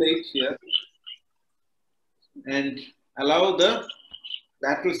 8-plate here and allow the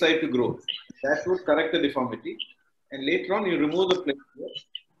lateral side to grow. That would correct the deformity. And later on, you remove the plate here,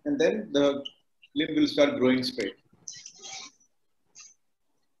 and then the limb will start growing straight.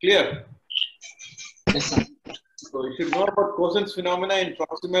 Clear? Yes, sir. So you should know about Cosen's phenomena in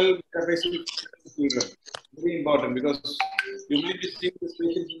proximal metaphyseal children. Very important, because you may be seeing this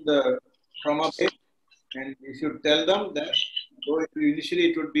patient in the trauma bed, and you should tell them that though initially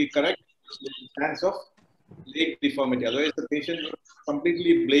it would be correct, with the chance of late deformity. Otherwise, the patient will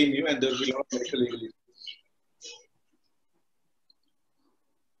completely blame you, and there will be a lot of medical issues.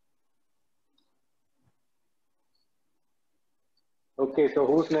 Okay, so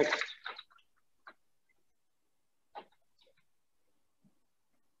who's next?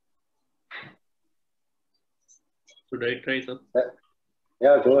 Should I try, sir?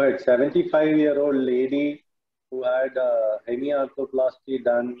 Yeah, go ahead. 75-year-old lady who had hemiarthroplasty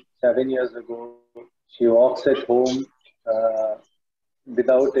done 7 years ago. She walks at home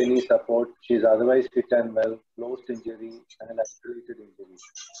without any support. She's otherwise fit and well, closed injury and isolated injury.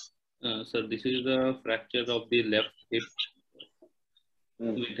 So this is the fracture of the left hip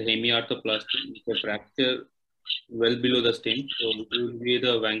with hemiarthroplasty. It's a fracture well below the stem. So it will be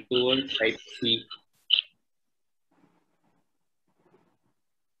the Vancouver type C.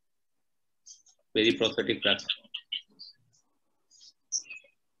 Very prosthetic fracture.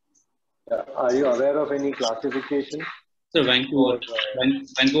 Are you aware of any classification? So Vancouver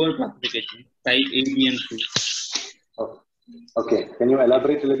classification, type A, B, and C. Okay, can you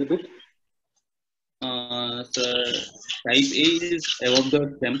elaborate a little bit? So type A is above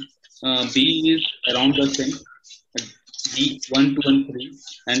the stem, B is around the stem, D 1, 2, and 3,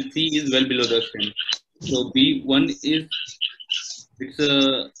 and C is well below the stem. So B1 is it's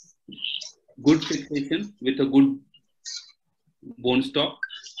a good fixation with a good bone stock.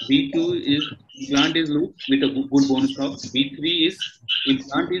 B2 is implant is loose with a good bone stock. B3 is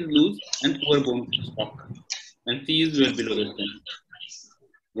implant is loose and poor bone stock. And C is well below the stem.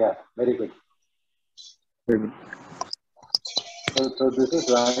 Yeah, very good. So this is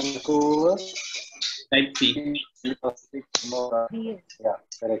Vancouver type C. Yeah,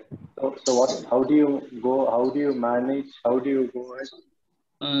 correct. So what? How do you go? How do you manage? How do you go ahead?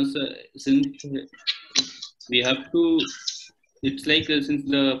 So since we have to, it's like since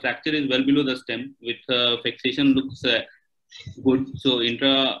the fracture is well below the stem, with fixation looks good. So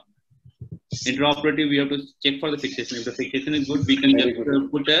intraoperative, we have to check for the fixation. If the fixation is good, we can just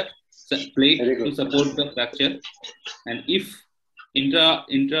put a plate to support the fracture. And if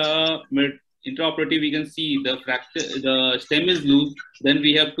intraoperative, we can see the fracture, the stem is loose, then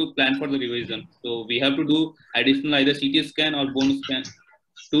we have to plan for the revision. So we have to do additional either CT scan or bone scan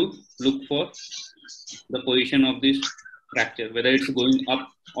to look for the position of this fracture, whether it's going up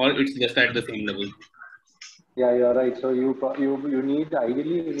or it's just at the same level. Yeah, you're right. So you need,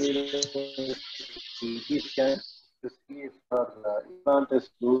 ideally you need a CT scan to see if your implant is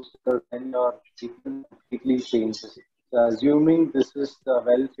loose, because then your treatment completely changes. So assuming this is a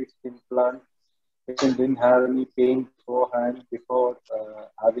well-fixed implant, patient didn't have any pain beforehand, before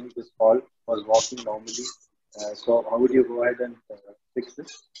having this fall, was walking normally. So how would you go ahead and fix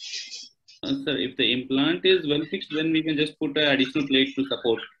this? Sir, if the implant is well fixed, then we can just put an additional plate to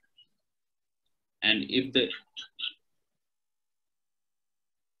support. And if the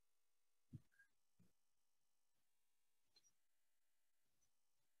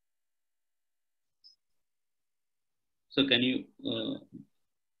so can you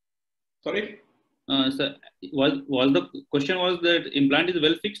sorry? Sir, was the question was that implant is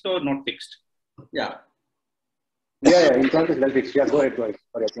well fixed or not fixed? Yeah. Yeah, implant is well fixed. Yeah, go ahead. Sorry,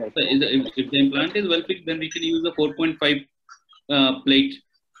 so if the implant is well fixed, then we can use the 4.5 plate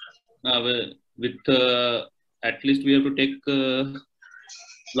with at least we have to take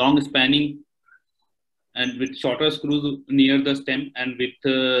long spanning and with shorter screws near the stem, and with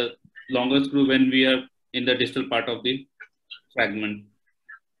longer screw when we are in the distal part of the fragment.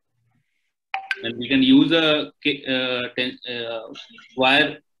 And we can use a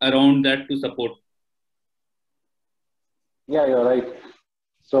wire around that to support. Yeah, you're right.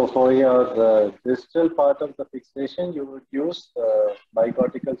 So for your distal part of the fixation, you would use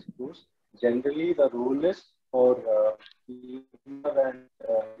bicortical screws. Generally, the rule is for femur and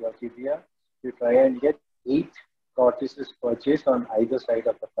your tibia, you try and get 8 cortices purchased on either side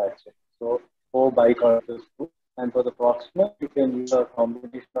of the fracture. So 4 bicortical screws. And for the proximal, you can use a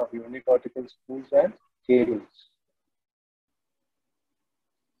combination of unicortical screws and cables.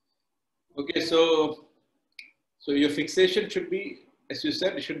 Okay, so your fixation should be, as you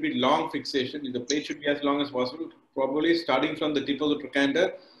said, it should be long fixation. The plate should be as long as possible, probably starting from the tip of the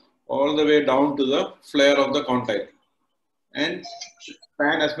trochanter all the way down to the flare of the condyle, and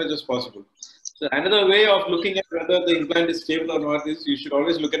span as much as possible. So another way of looking at whether the implant is stable or not is you should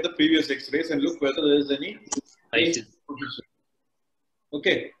always look at the previous X-rays and look whether there is any position.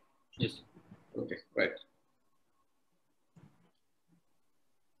 Okay. Yes. Okay. Right.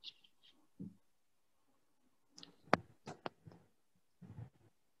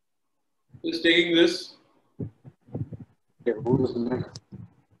 Who's taking this? Okay, who is next?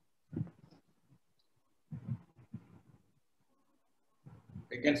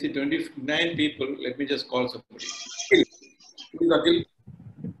 I can see 29 people. Let me just call somebody. Who is Akhil?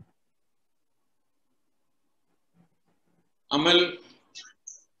 Amal.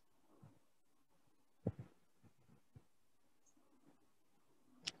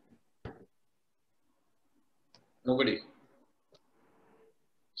 Nobody.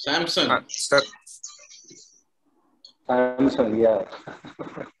 Samson. Sir. Samsung, yeah.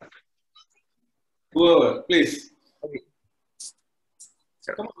 Whoever, please.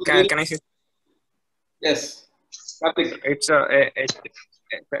 So, Come on, can I say? Yes. Karthik. It's an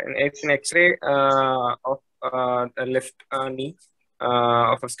X-ray of the left knee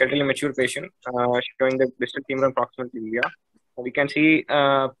of a skeletally mature patient, showing the distal femur and proximal tibia. We can see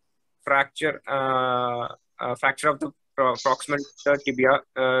fracture of the proximal third tibia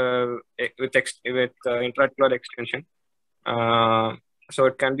with intraarticular extension. So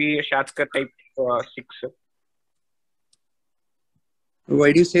it can be a Schatzker type 6.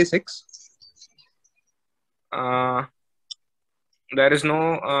 Why do you say 6? There is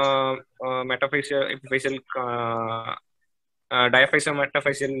no metaphyseal, epiphyseal, diaphyseal,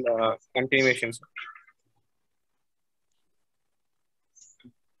 metaphyseal continuations.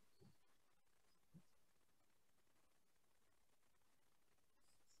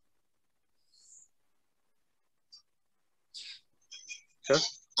 Sir?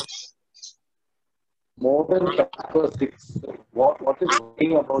 More than factor 6. What is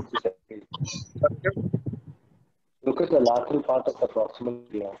worrying about this X-ray? Look at the lateral part of the proximal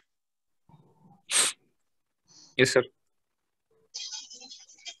tibia. Yes, sir.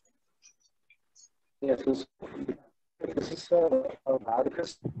 Yes, this is a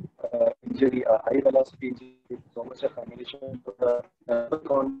varicose injury, a high velocity injury with so much of ammunition to the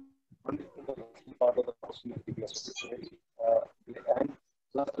part of the proximal tibia. And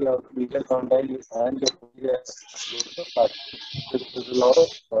plus your medial condyle and your posterior there's a lot of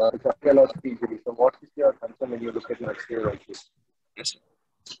high velocity injury. So what is your concern when you look at an X-ray like this? Yes.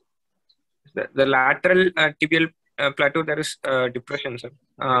 The lateral tibial plateau, there is depression, sir.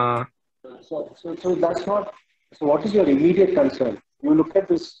 So that's not. So what is your immediate concern? You look at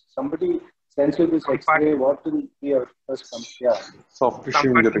this. Somebody sends you this X-ray. What will be your first concern? Yeah. Soft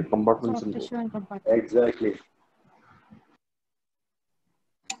tissue injury, compartment Soft syndrome. tissue and compartment. Exactly.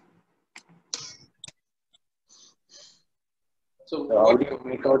 So how do you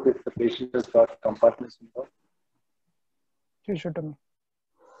make out if the patient has got compartment syndrome?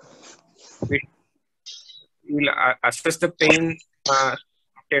 We'll assess the pain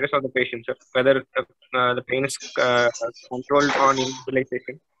status of the patient, sir. Whether the pain is controlled on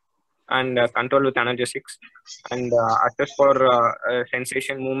immobilization and controlled with analgesics, and assess for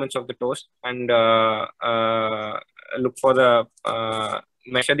sensation movements of the toes, and look for the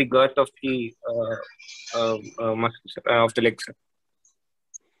measure the girth of the muscles of the legs.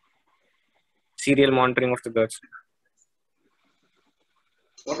 Serial monitoring of the girths.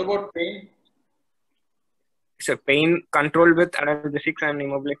 what about pain? So pain controlled with analgesics and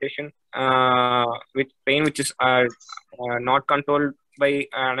immobilization, with pain which is not controlled by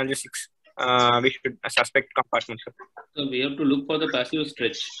analgesics, we should suspect compartment. So we have to look for the passive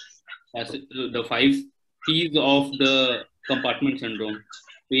stretch, the 5 P's of the compartment syndrome: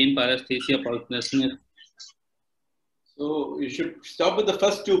 pain, paresthesia, pulselessness. So you should stop with the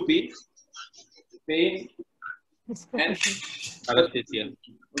first 2 P, pain and paresthesia.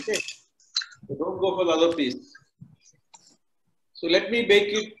 Okay. So don't go for the other piece. So let me make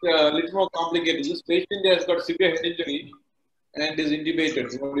it a little more complicated. This patient has got severe head injury and is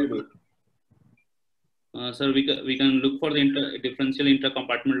intubated. What do you do? Sir, we can look for the differential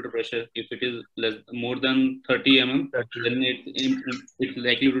intercompartmental pressure. If it is more than 30 mm, then it's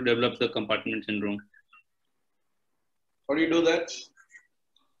likely to develop the compartment syndrome. How do you do that?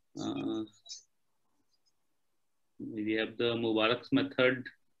 We have the Mubarak's method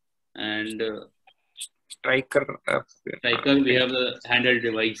and Striker. We have the handheld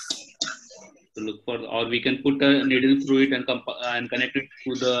device to look for, or we can put a needle through it and connect it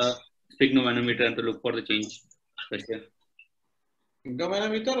to the sphygmomanometer and to look for the change pressure.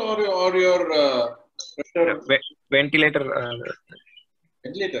 Sphygmomanometer or your pressure? Ventilator.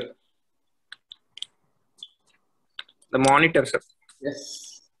 Ventilator. The monitor, sir.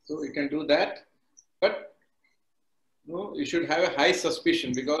 Yes. So you can do that, but no, you should have a high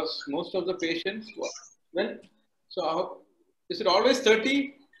suspicion because most of the patients, is it always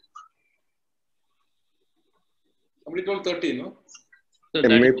 30? Somebody told 30, no? So It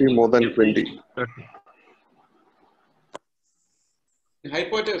may be more than 20.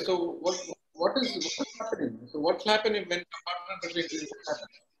 Hypothesis. So what is happening? So what's happening when compartment pressure increases? What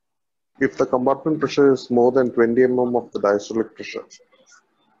happens? If the compartment pressure is more than 20 mm of the diastolic pressure,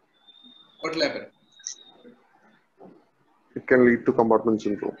 What will happen? it can lead to compartment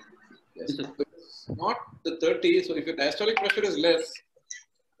syndrome. Yes. So it's not the 30. So if your diastolic pressure is less,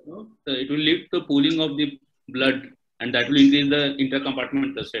 So it will lead to pooling of the blood, and that will increase the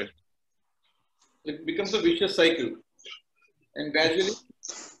intercompartment pressure. it becomes a vicious cycle, and gradually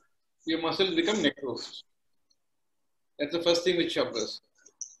your muscles become necrosed. That's the first thing which occurs.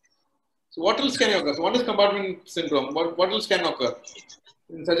 So what else can occur? So what is compartment syndrome? What else can occur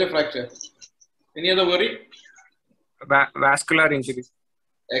in such a fracture? Any other worry? Vascular injury.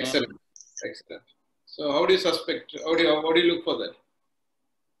 Excellent. Excellent. So how do you suspect? How do you look for that?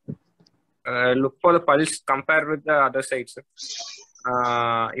 Look for the pulse, compare with the other sides.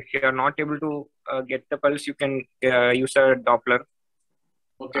 If you are not able to get the pulse, you can use a Doppler.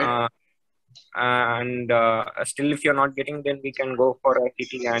 Okay. And still, if you're not getting, then we can go for a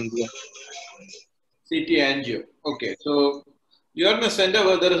CT angio. CT angio. Okay. So you are in a center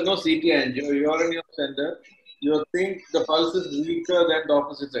where there is no CT angio. You are in your center. You think the pulse is weaker than the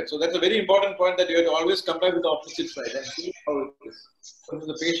opposite side. So that's a very important point, that you have to always compare with the opposite side and see how it is. So if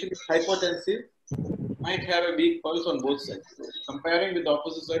the patient is hypotensive, might have a weak pulse on both sides. So comparing with the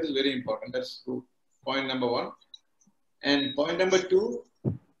opposite side is very important. That's point number one. And point number two,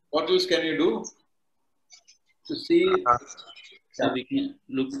 what else can you do to see? So we can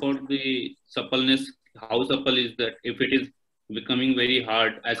look for the suppleness. How supple is that? If it is becoming very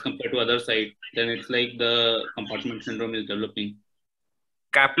hard as compared to other side, then it's like the compartment syndrome is developing.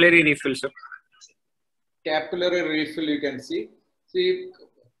 Capillary refill, sir. Capillary refill you can see.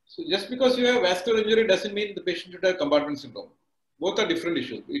 So just because you have vascular injury doesn't mean the patient should have compartment syndrome. Both are different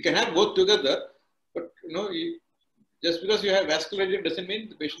issues. You can have both together, but just because you have vascular injury doesn't mean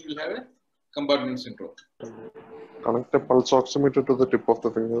the patient will have a compartment syndrome. Connect a pulse oximeter to the tip of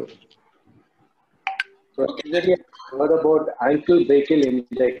the finger. So exactly, I heard about ankle brachial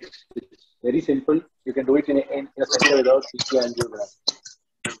index. It's very simple. You can do it in a center without CT angiogram.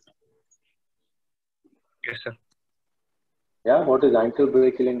 Yes, sir. Yeah, what is ankle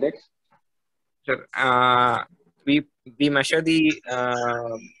brachial index? Sir, we measure the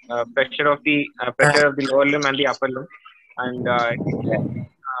pressure of the lower limb and the upper limb, and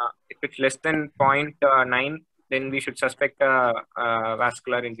if it's less than 0.9, then we should suspect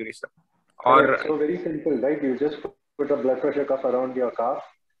vascular injury, sir. Or so very simple, right? You just put a blood pressure cuff around your calf,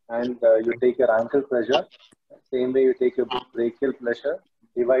 and you take your ankle pressure. Same way you take your brachial pressure,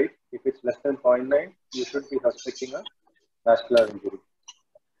 divide. If it's less than 0.9, you should be suspecting a vascular injury.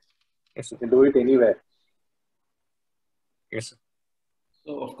 Yes, sir. You can do it anywhere. Yes, sir.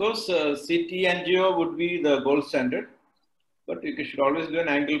 So of course, CT angio would be the gold standard, but you should always do an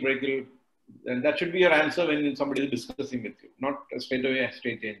ankle brachial, and that should be your answer when somebody is discussing with you, not straight away a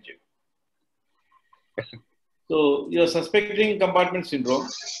straight angio. So you're suspecting compartment syndrome.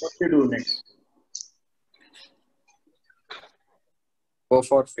 What do you do next? Go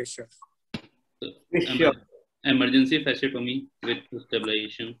for fissure. Fissure. Emergency fasciotomy with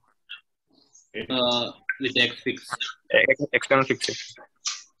stabilization. With X-fix. External fixation.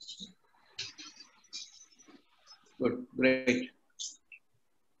 Good, great.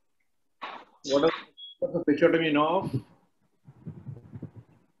 What does the fasciotomy know of?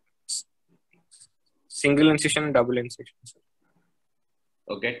 Single incision, double incision.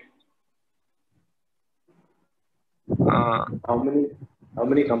 Okay. How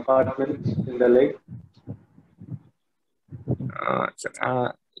many compartments in the leg?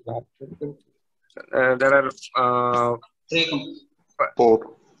 There are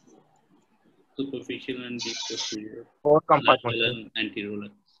 4. Superficial and deep posterior. 4 compartments. And anterior.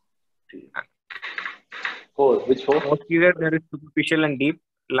 4. Which 4? Posterior there is superficial and deep.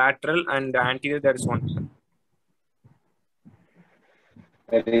 Lateral and anterior there is 1.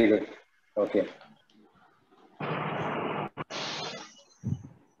 Very good. Okay.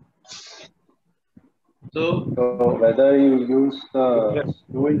 So whether you use the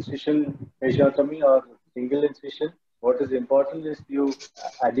 2 incision fasciotomy or single incision, what is important is you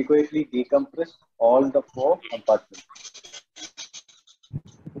adequately decompress all the 4 compartments.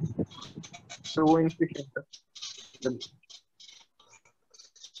 2 incision.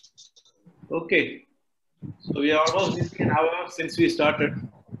 Okay. So we are almost missing an hour since we started.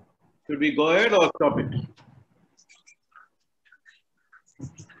 Should we go ahead or stop it?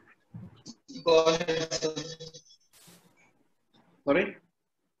 Go ahead, sir. Sorry?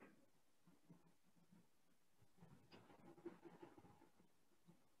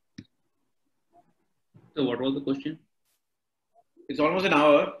 So what was the question? It's almost an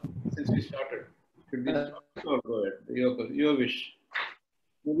hour since we started. Should we stop or go ahead? Your wish.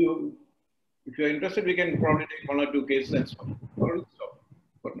 Maybe if you're interested, we can probably take 1 or 2 cases and stop. Or we'll stop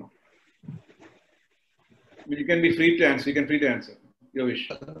for now. You can be free to answer. You can free to answer. Your wish.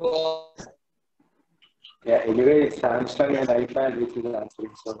 Yeah, anyway, it's Samsung and iPad which is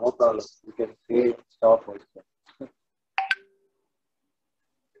answering, so no problem. You can say stop also.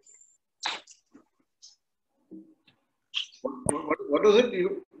 What was it?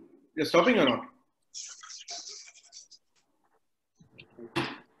 You're stopping or not?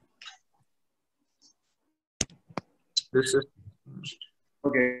 This is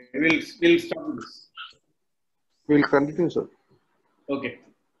Okay, we'll stop with this. We'll continue, sir. Okay.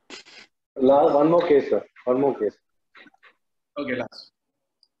 One more case, sir. One more case. Okay, last.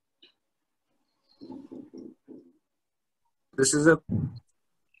 this is a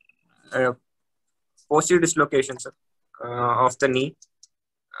posterior dislocation, sir, of the knee.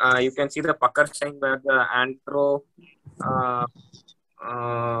 You can see the pucker sign where the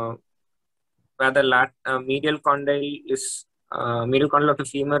where the medial condyle is medial condyle of the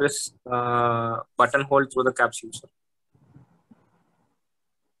femur is buttonhole through the capsule, sir.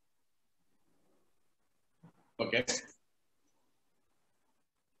 Okay.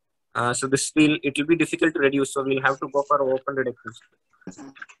 So it will be difficult to reduce, so we'll have to go for open reduction.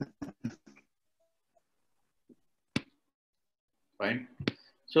 Fine.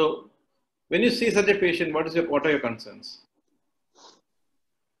 So when you see such a patient, what are your concerns?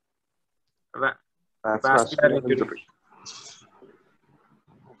 Vascular injury.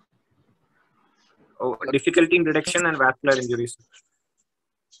 Oh, difficulty in reduction and vascular injuries.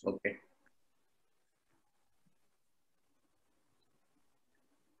 Okay.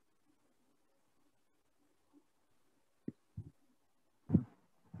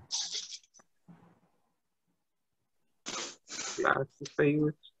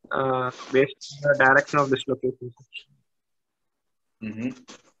 Based on the direction of dislocation. Mm-hmm.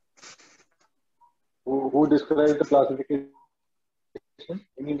 Who described the classification?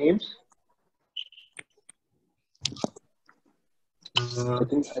 Any names? I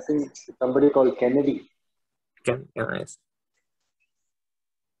think somebody called Kennedy. Yes.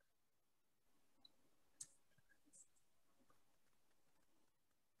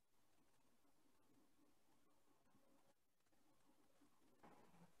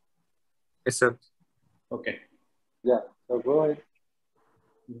 Yes, sir. Okay. Yeah. So go ahead.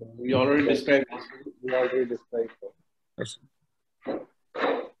 We already described. We already described. Yes.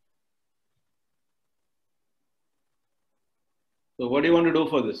 So what do you want to do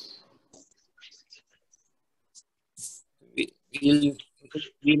for this? We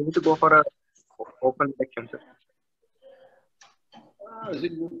need to go for a open reduction, sir. So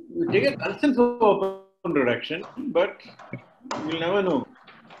you take a consent for open reduction, but you'll never know.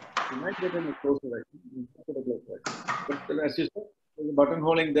 You might get in a close reduction. But as you said, there's a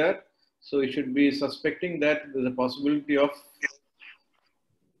buttonholing there, so you should be suspecting that there's a possibility of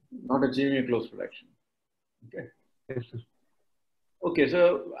not achieving a close reduction. Okay. Yes, sir. Okay,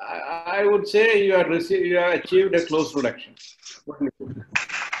 so I would say you have achieved a close reduction.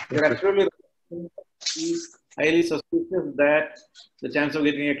 You're absolutely highly suspicious that the chance of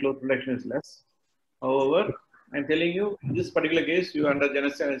getting a close reduction is less. However, I'm telling you, in this particular case, you under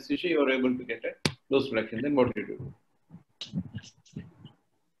general anesthesia, you are able to get a close reduction. Then what do you do?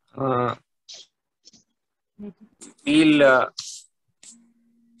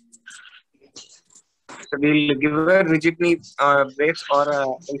 We'll give a rigid knee brace,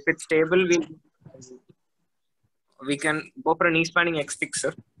 or if it's stable, we can go for a knee spanning X-fix,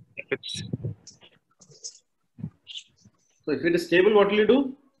 sir. So if it is stable, what will you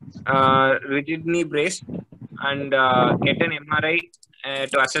do? Rigid knee brace and get an MRI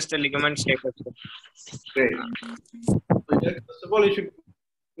to assess the ligament status. Great. So first of all, you should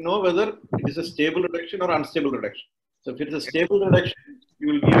know whether it is a stable reduction or unstable reduction. So if it is a stable reduction, you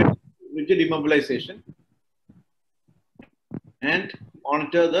will give it rigid immobilization and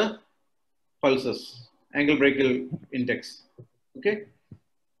monitor the pulses, angle brachial index. Okay.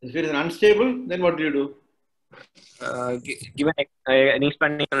 If it is unstable, then what do you do? Give a knee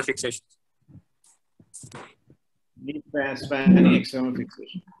spanning fixation. Knee spanning external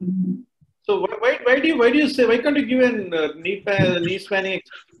fixation. So why can't you give a knee spanning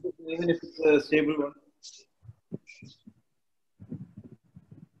external fixation even if it's a stable one?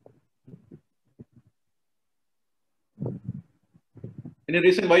 Any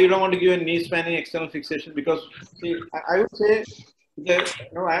reason why you don't want to give a knee spanning external fixation? Because see, I would say that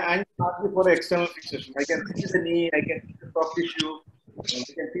I'm asking for an external fixation. I can see the knee, I can see the soft tissue, I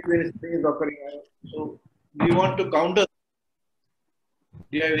can see when something is occurring. So do you want to counter?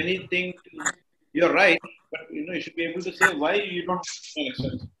 Do you have anything? You're right, but you should be able to say why you don't.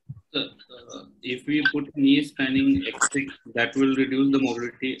 If we put knee spanning X-fix, that will reduce the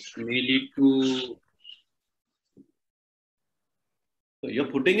mobility, may lead to. So you're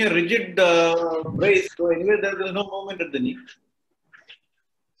putting a rigid brace, so anyway there's no movement at the knee.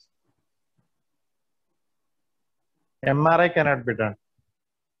 MRI cannot be done.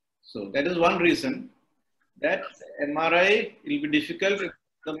 So that is one reason that MRI will be difficult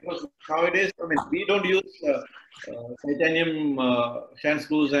because nowadays, we don't use titanium shank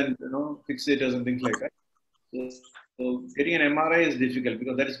screws and fixators and things like that. So getting an MRI is difficult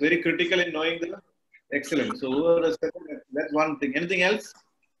because that is very critical in knowing the excellent. So whoever has said that, that's one thing. Anything else?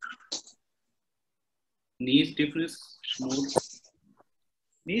 Knee stiffness.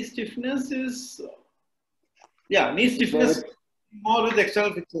 Knee stiffness is, yeah, knee stiffness more with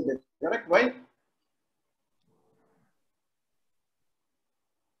external fixation. Correct? Why?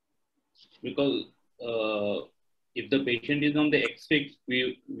 Because if the patient is on the X-fix,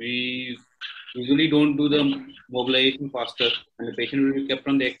 we usually don't do the mobilization faster, and the patient will be kept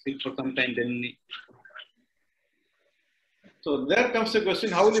on the X-fix for some time. Then so there comes the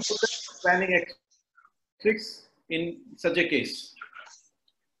question: how will you put the spanning X-fix in such a case?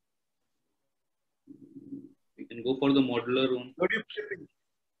 we can go for the modular one. Where do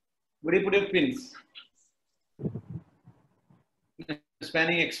you put your pins?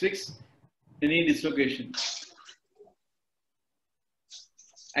 Spanning X-fix, knee dislocation.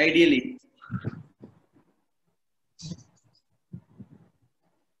 Ideally.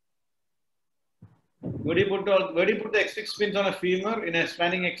 Where do you put the X-fix pins on a femur in a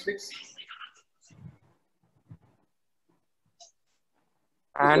spanning X-fix?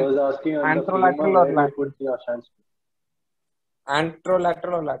 I was asking on the femur, Anterolateral or where you lateral? put your shunt spin.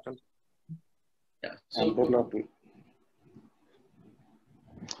 Anterolateral or lateral? Yeah. So Anterolateral.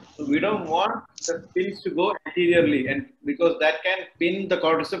 we don't want the pins to go anteriorly, and because that can pin the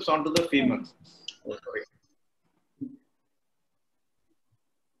quadriceps onto the femur. Oh, sorry.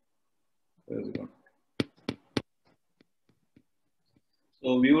 Where's it gone?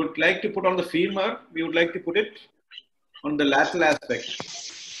 So we would like to put on the femur, we would like to put it on the lateral aspect.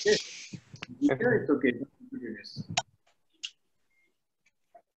 Okay. Here it's okay. Yes.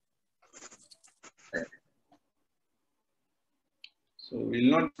 So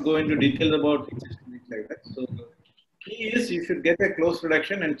we'll not go into details about things like that. So the key is you should get a close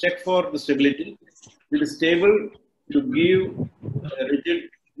reduction and check for the stability. If it is stable, you give a rigid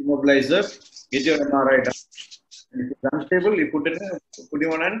immobilizer, get your MRI done. And if it's unstable, you put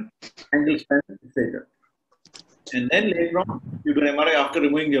him on an angle span fixator. And then later on, you do an MRI after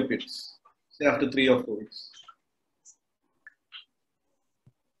removing your pins, say after 3 or 4 weeks.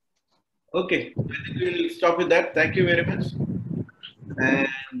 Okay, I think we will stop with that. Thank you very much.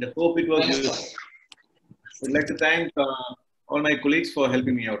 And hope it was useful. I'd like to thank all my colleagues for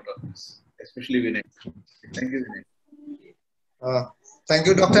helping me out on this, especially Vinay. Thank you, Vinay. Thank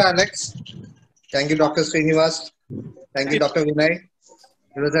you, Dr. Alex. Thank you, Dr. Srinivas. Thank you, Dr. Vinay.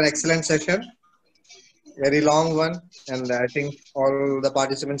 It was an excellent session, very long one, and I think all the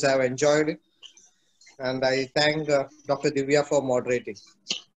participants have enjoyed it. And I thank Dr. Divya for moderating.